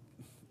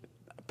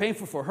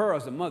 painful for her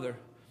as a mother.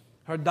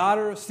 Her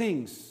daughter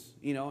sings,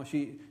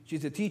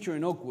 she's a teacher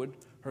in Oakwood.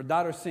 Her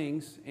daughter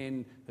sings,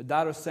 and the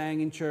daughter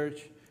sang in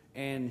church,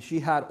 and she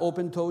had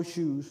open-toe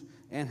shoes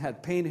and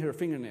had painted her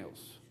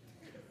fingernails.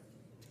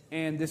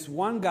 And this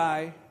one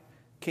guy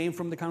came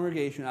from the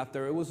congregation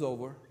after it was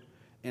over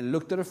and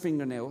looked at her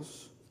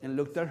fingernails and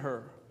looked at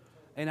her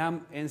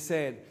and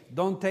said,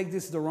 don't take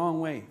this the wrong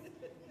way.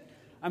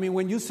 I mean,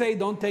 when you say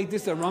don't take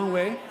this the wrong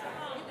way,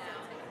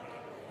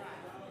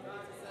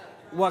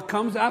 what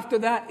comes after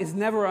that is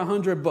never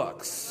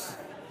 $100.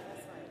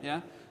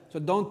 Yeah? So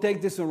don't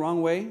take this the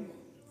wrong way.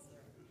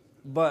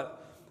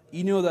 But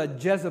you know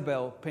that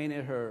Jezebel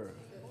painted her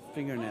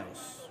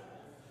fingernails.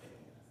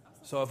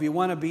 So if you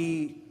want to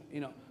be,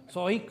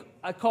 so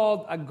I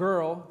called a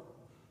girl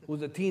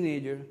who's a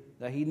teenager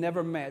that he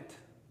never met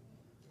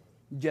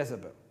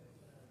Jezebel.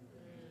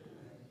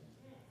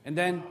 And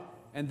then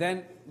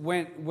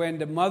when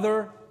the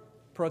mother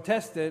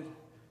protested,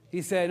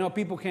 he said, no,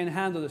 people can't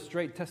handle the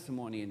straight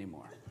testimony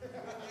anymore.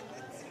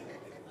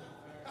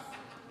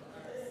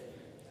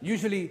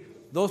 Usually,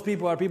 those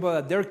people are people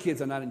that their kids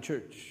are not in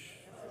church.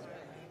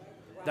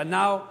 That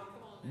now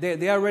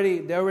they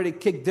already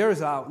kicked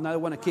theirs out. Now they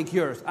want to kick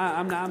yours.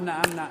 I'm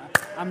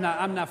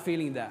not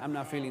feeling that. I'm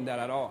not feeling that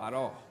at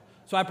all.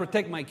 So I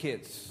protect my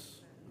kids.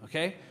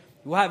 Okay,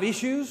 you have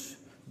issues,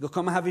 you'll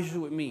come and have issues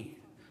with me.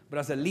 But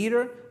as a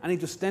leader, I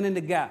need to stand in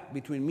the gap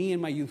between me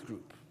and my youth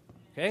group.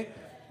 Okay,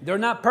 they're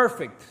not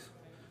perfect,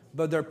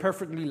 but they're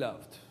perfectly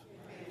loved.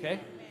 Okay,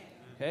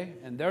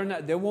 and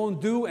they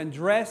won't do and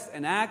dress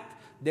and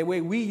act the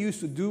way we used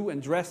to do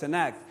and dress and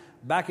act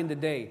back in the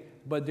day.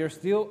 But they're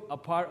still a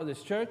part of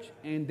this church,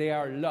 and they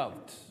are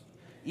loved.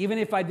 Even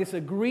if I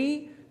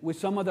disagree with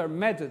some of their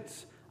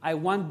methods, I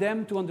want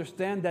them to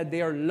understand that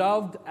they are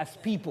loved as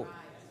people.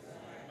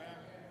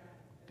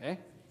 Okay?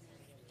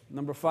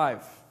 Number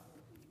 5.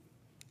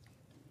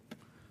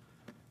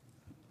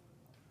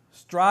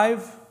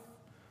 Strive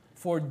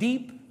for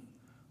deep,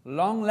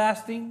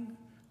 long-lasting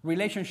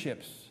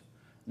relationships,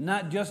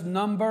 not just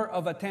number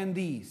of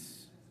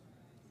attendees.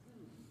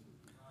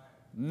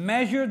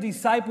 Measure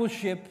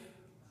discipleship.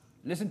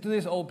 Listen to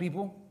this, old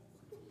people.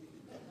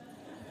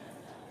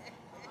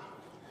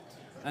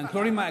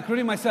 Including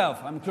myself.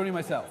 I'm including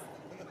myself.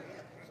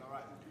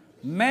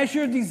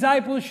 Measure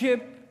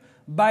discipleship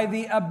by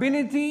the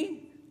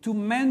ability to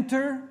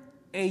mentor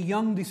a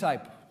young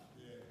disciple.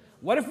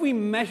 What if we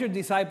measure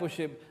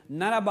discipleship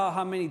not about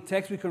how many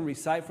texts we can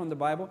recite from the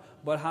Bible,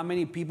 but how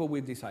many people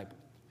we've discipled?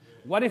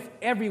 What if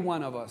every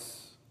one of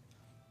us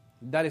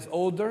that is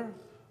older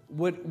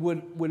would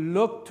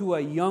look to a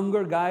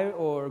younger guy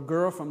or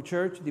girl from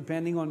church,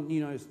 depending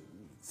on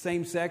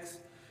same sex,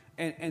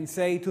 and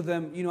say to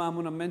them, I'm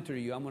going to mentor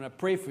you, I'm going to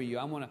pray for you,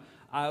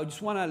 I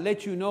just want to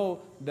let you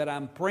know that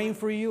I'm praying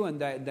for you and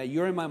that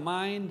you're in my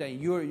mind, that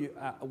you're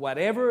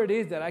whatever it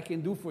is that I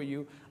can do for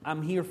you,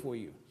 I'm here for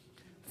you.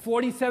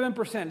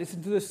 47%.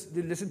 Listen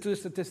to the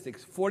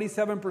statistics.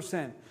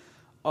 47%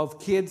 of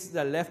kids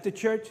that left the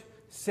church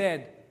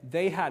said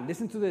they had.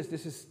 Listen to this.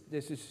 This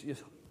is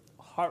just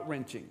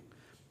heart-wrenching.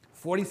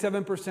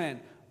 47%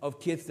 of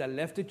kids that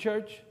left the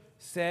church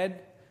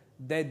said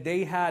that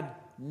they had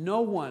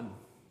no one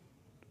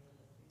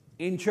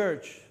in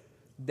church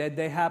that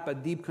they have a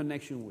deep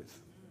connection with.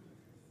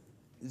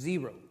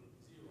 Zero.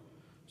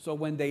 So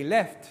when they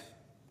left,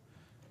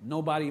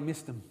 nobody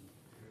missed them.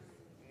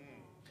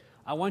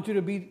 I want you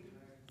to be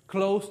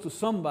close to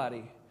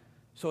somebody,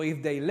 so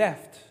if they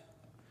left,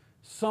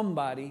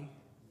 somebody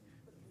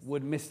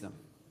would miss them.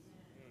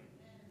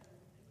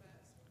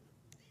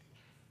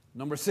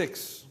 Number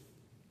 6.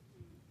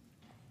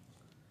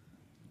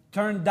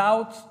 Turn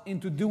doubts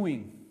into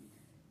doing.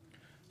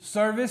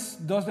 Service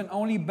doesn't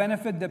only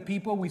benefit the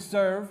people we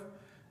serve,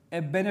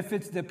 it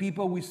benefits the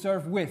people we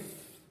serve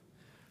with.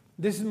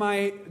 This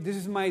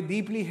is my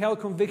deeply held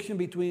conviction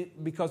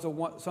because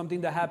of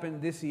something that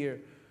happened this year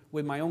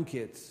with my own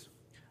kids.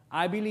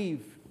 I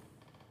believe,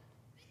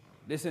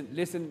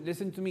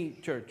 listen to me,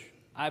 church.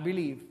 I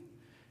believe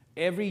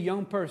every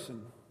young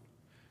person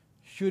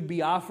should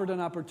be offered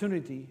an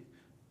opportunity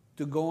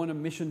to go on a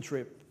mission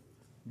trip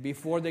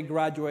before they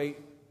graduate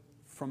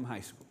from high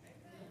school.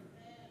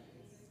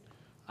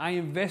 I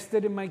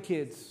invested in my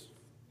kids.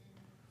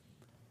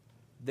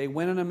 They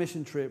went on a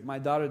mission trip. My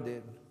daughter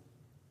did.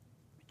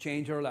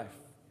 Changed her life.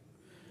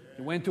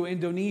 She went to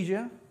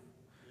Indonesia.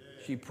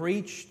 She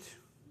preached.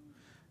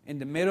 In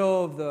the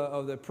middle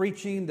of the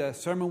preaching, the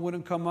sermon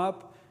wouldn't come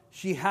up.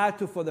 She had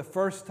to, for the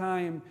first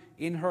time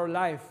in her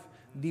life,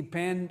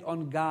 depend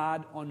on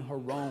God on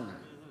her own.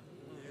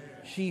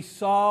 She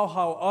saw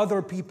how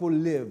other people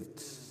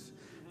lived.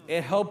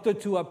 It helped her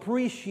to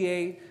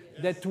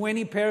appreciate the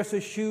 20 pairs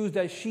of shoes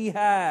that she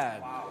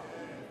had.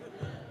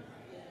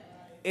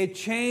 It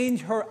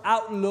changed her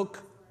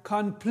outlook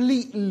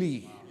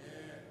completely.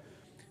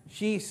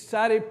 She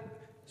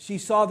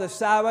saw the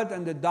Sabbath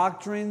and the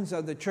doctrines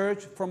of the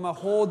church from a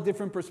whole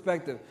different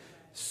perspective.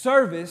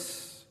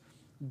 Service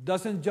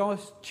doesn't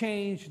just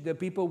change the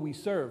people we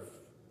serve.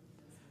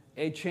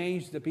 It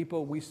changed the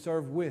people we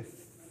serve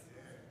with.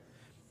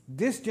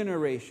 This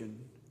generation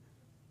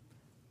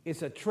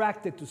is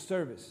attracted to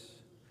service.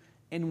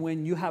 And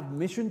when you have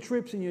mission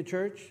trips in your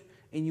church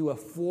and you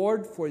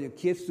afford for your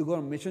kids to go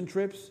on mission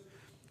trips,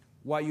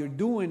 what you're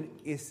doing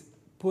is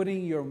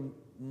putting your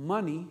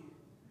money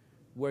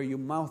where your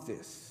mouth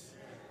is.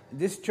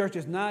 This church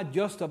is not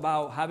just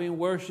about having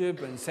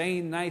worship and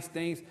saying nice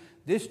things.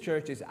 This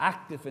church is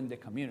active in the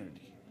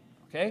community.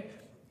 Okay?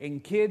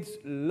 And kids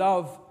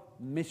love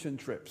mission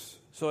trips.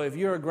 So if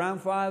you're a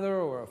grandfather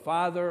or a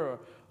father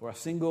or a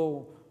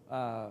single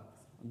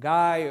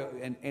guy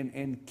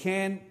and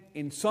can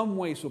in some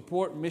way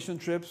support mission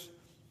trips,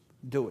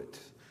 do it.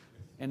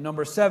 And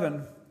number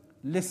 7,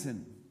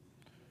 listen.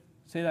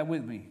 Say that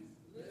with me.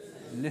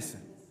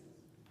 Listen.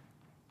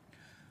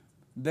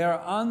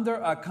 They're under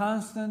a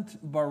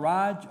constant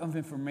barrage of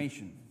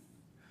information,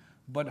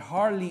 but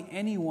hardly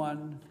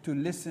anyone to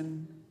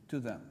listen to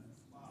them.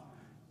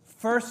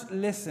 First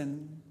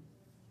listen,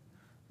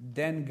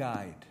 then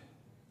guide.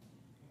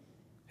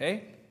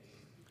 Okay?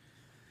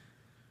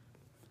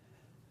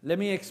 Let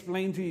me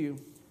explain to you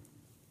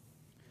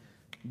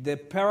the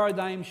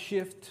paradigm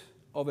shift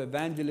of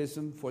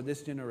evangelism for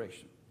this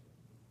generation.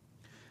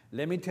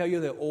 Let me tell you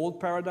the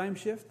old paradigm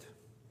shift,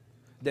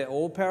 the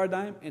old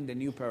paradigm and the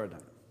new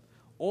paradigm.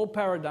 Old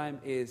paradigm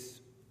is,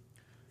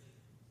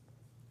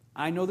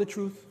 I know the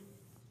truth,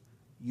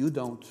 you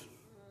don't.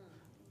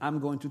 I'm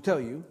going to tell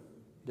you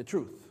the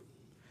truth.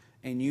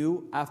 And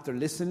you, after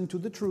listening to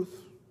the truth,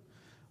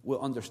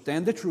 will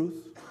understand the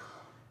truth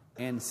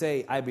and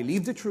say, I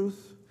believe the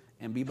truth,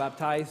 and be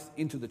baptized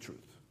into the truth.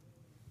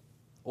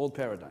 Old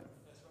paradigm.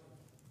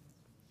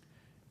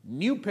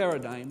 New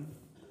paradigm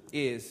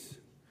is,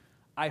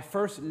 I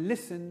first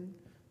listen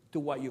to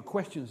what your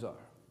questions are.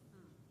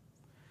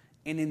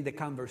 And in the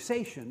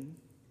conversation,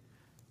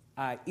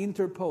 I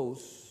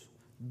interpose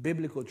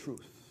biblical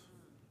truth.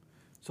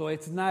 So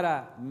it's not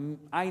a,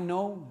 I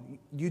know,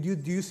 do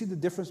you see the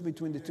difference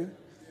between the two?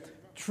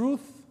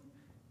 Truth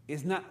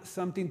is not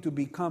something to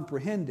be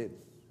comprehended.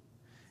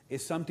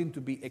 It's something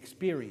to be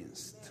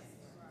experienced.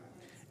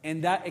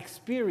 And that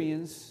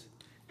experience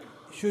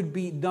should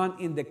be done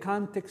in the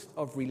context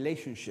of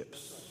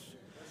relationships.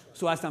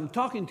 So as I'm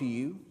talking to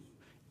you,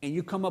 and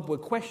you come up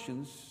with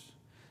questions,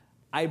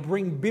 I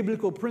bring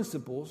biblical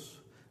principles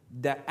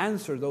that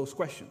answer those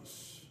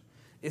questions.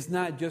 It's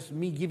not just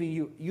me giving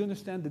you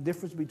understand the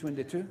difference between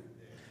the two?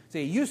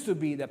 See, it used to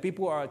be that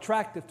people are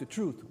attracted to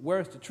truth.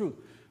 Where's the truth?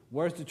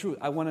 Where's the truth?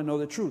 I want to know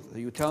the truth.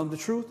 You tell them the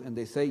truth, and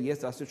they say, yes,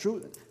 that's the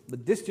truth.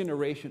 But this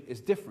generation is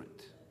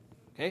different.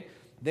 Okay?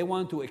 They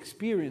want to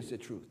experience the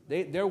truth.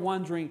 They're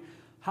wondering,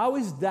 how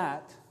is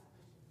that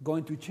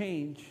going to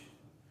change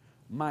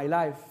my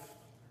life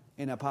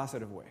in a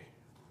positive way?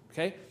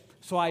 Okay?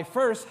 So I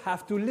first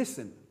have to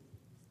listen.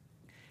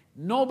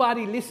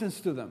 Nobody listens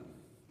to them.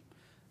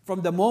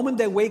 From the moment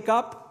they wake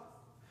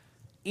up,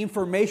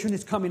 information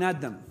is coming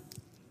at them.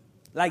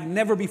 Like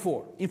never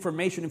before.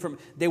 Information.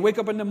 They wake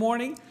up in the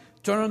morning,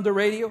 turn on the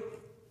radio,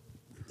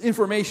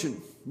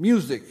 information,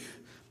 music.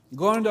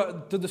 Going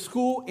to the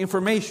school,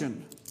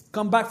 information.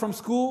 Come back from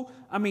school.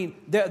 I mean,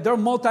 they're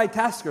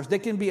multitaskers. They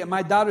can be,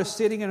 my daughter's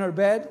sitting in her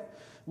bed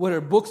with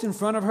her books in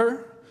front of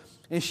her,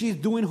 and she's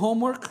doing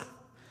homework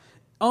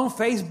on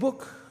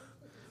Facebook,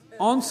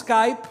 on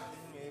Skype.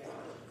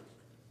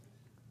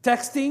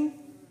 texting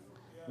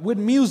with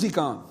music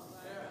on.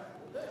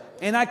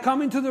 And I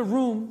come into the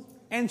room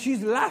and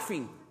she's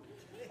laughing.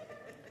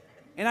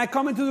 And I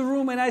come into the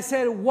room and I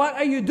said, "What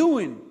are you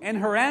doing?" And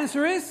her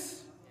answer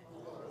is,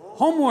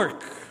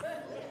 "Homework."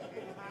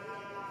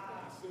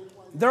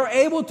 They're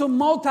able to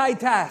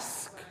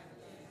multitask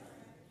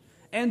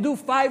and do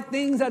 5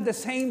 things at the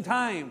same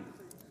time.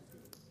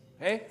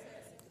 Okay?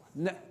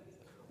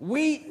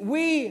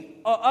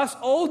 Us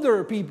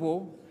older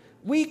people,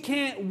 we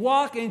can't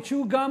walk and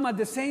chew gum at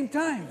the same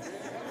time.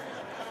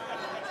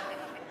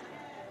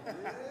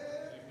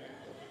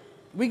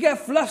 We get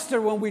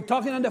flustered when we're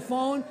talking on the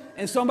phone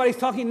and somebody's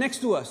talking next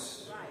to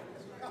us.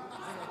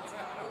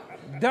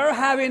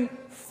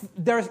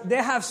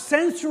 They have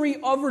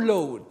sensory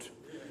overload.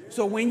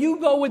 So when you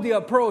go with the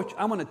approach,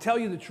 I'm going to tell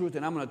you the truth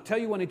and I'm going to tell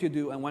you what I need to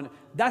do, and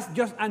that's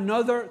just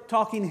another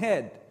talking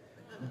head.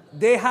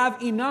 They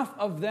have enough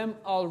of them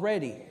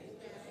already.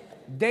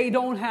 They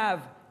don't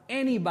have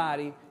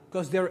anybody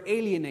because they're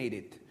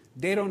alienated.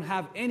 They don't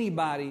have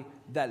anybody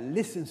that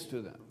listens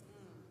to them.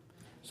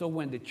 So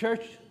when the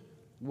church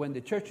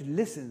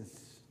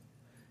listens,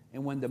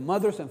 and when the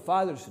mothers and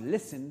fathers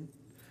listen,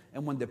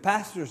 and when the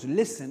pastors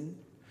listen,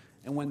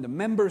 and when the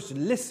members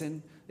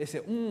listen, they say,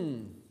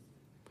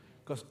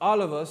 because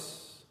all of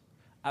us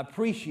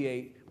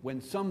appreciate when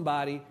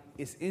somebody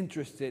is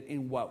interested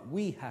in what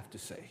we have to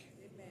say.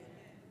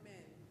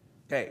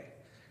 Okay,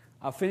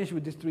 I'll finish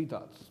with these 3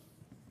 thoughts.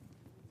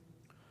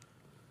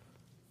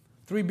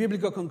 3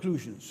 biblical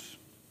conclusions.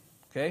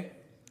 Okay?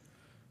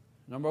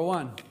 Number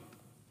 1.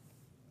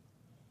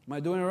 Am I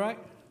doing it right,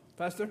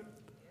 Pastor?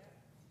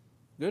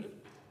 Good?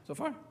 So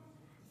far?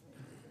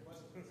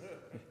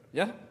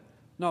 Yeah?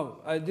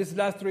 No, these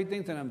last 3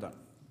 things and I'm done.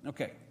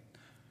 Okay.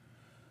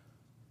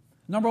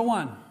 Number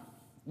 1,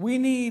 we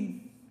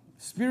need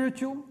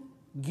spiritual,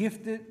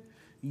 gifted,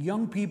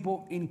 young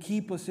people in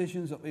key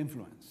positions of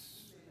influence.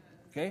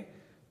 Okay?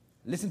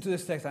 Listen to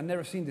this text. I've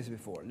never seen this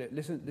before.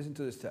 Listen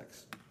to this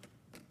text.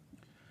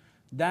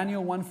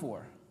 Daniel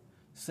 1:4.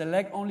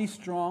 Select only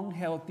strong,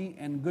 healthy,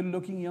 and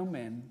good-looking young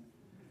men.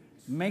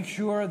 Make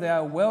sure they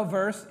are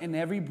well-versed in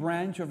every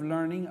branch of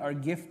learning, are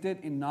gifted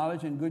in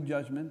knowledge and good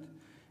judgment,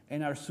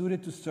 and are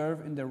suited to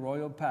serve in the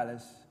royal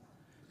palace.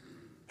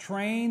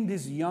 Train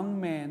these young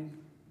men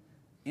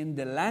in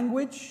the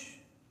language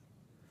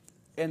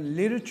and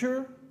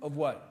literature of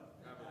what?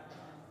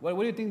 What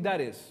do you think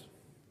that is?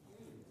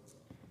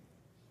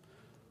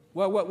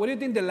 What do you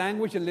think the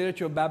language and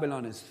literature of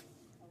Babylon is?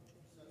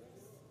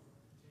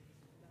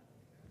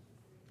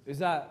 Is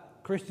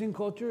that Christian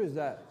culture? Is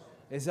that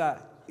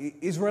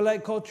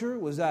Israelite culture?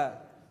 Was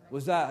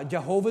that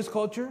Jehovah's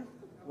culture?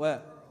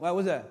 What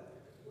was that?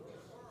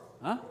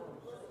 Huh?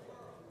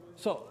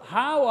 So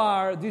how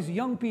are these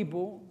young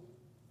people,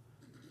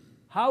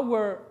 how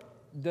were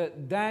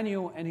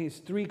Daniel and his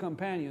 3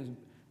 companions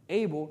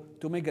able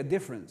to make a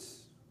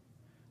difference?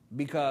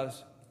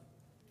 Because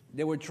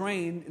they were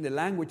trained in the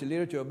language and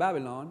literature of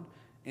Babylon,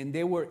 and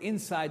they were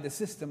inside the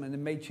system, and they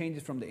made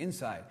changes from the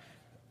inside.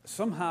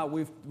 Somehow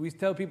we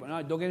tell people,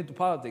 no, don't get into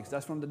politics,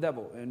 that's from the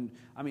devil. And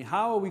I mean,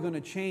 how are we going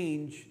to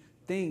change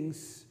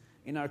things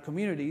in our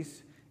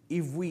communities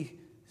if we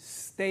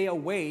stay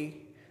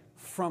away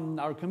from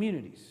our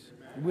communities?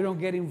 If we don't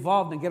get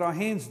involved and get our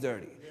hands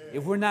dirty.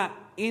 If we're not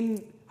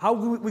in, how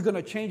are we going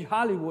to change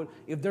Hollywood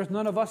if there's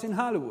none of us in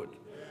Hollywood?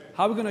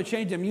 How are we going to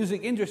change the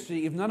music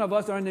industry if none of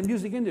us are in the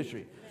music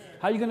industry?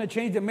 How are you going to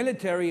change the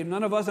military if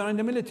none of us are in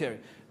the military?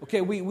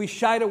 Okay, we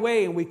shied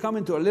away and we come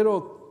into a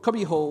little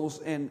cubby holes,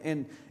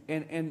 and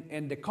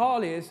the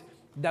call is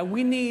that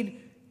we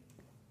need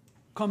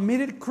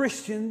committed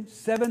Christian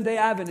Seventh-day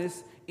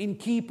Adventists in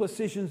key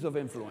positions of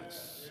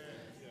influence.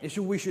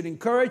 We should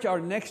encourage our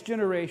next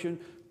generation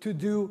to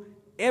do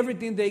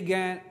everything they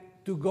can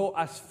to go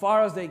as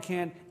far as they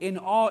can in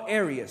all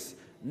areas,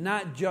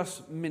 not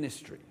just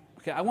ministry.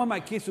 Okay, I want my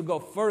kids to go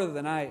further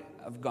than I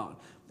have gone.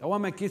 I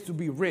want my kids to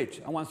be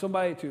rich. I want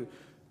somebody to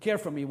care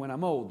for me when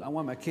I'm old. I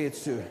want my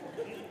kids to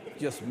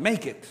just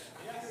make it.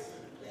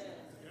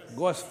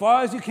 Go as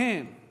far as you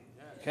can.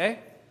 Okay?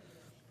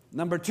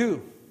 Number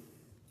 2.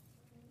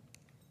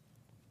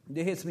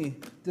 This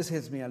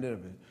hits me a little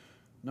bit.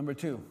 Number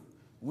 2.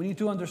 We need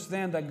to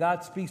understand that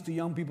God speaks to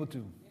young people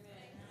too.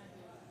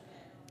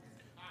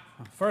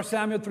 1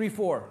 Samuel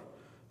 3:4.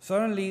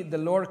 Suddenly the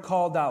Lord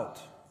called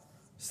out.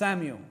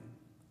 Samuel.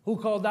 Who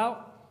called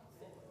out?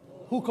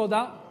 Who called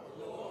out?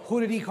 Who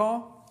did he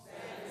call?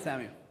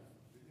 Samuel.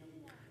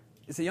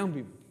 It's a young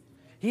people.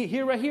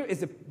 Right here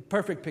is a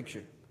perfect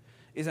picture.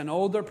 It's an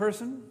older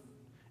person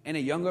and a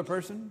younger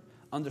person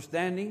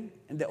understanding,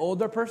 and the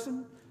older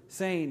person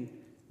saying,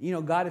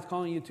 God is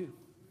calling you too.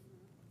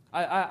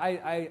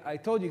 I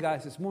told you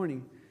guys this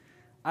morning,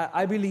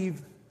 I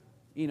believe,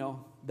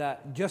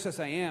 that Just As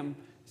I Am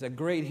is a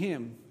great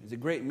hymn. It's a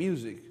great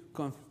music.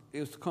 It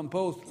was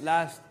composed the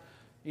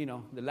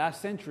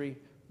last century,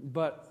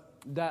 but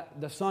that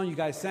the song you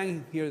guys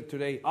sang here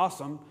today,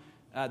 Awesome,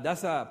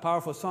 that's a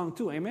powerful song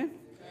too, amen?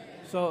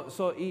 So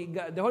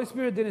the Holy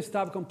Spirit didn't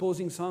stop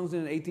composing songs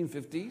in the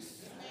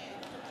 1850s.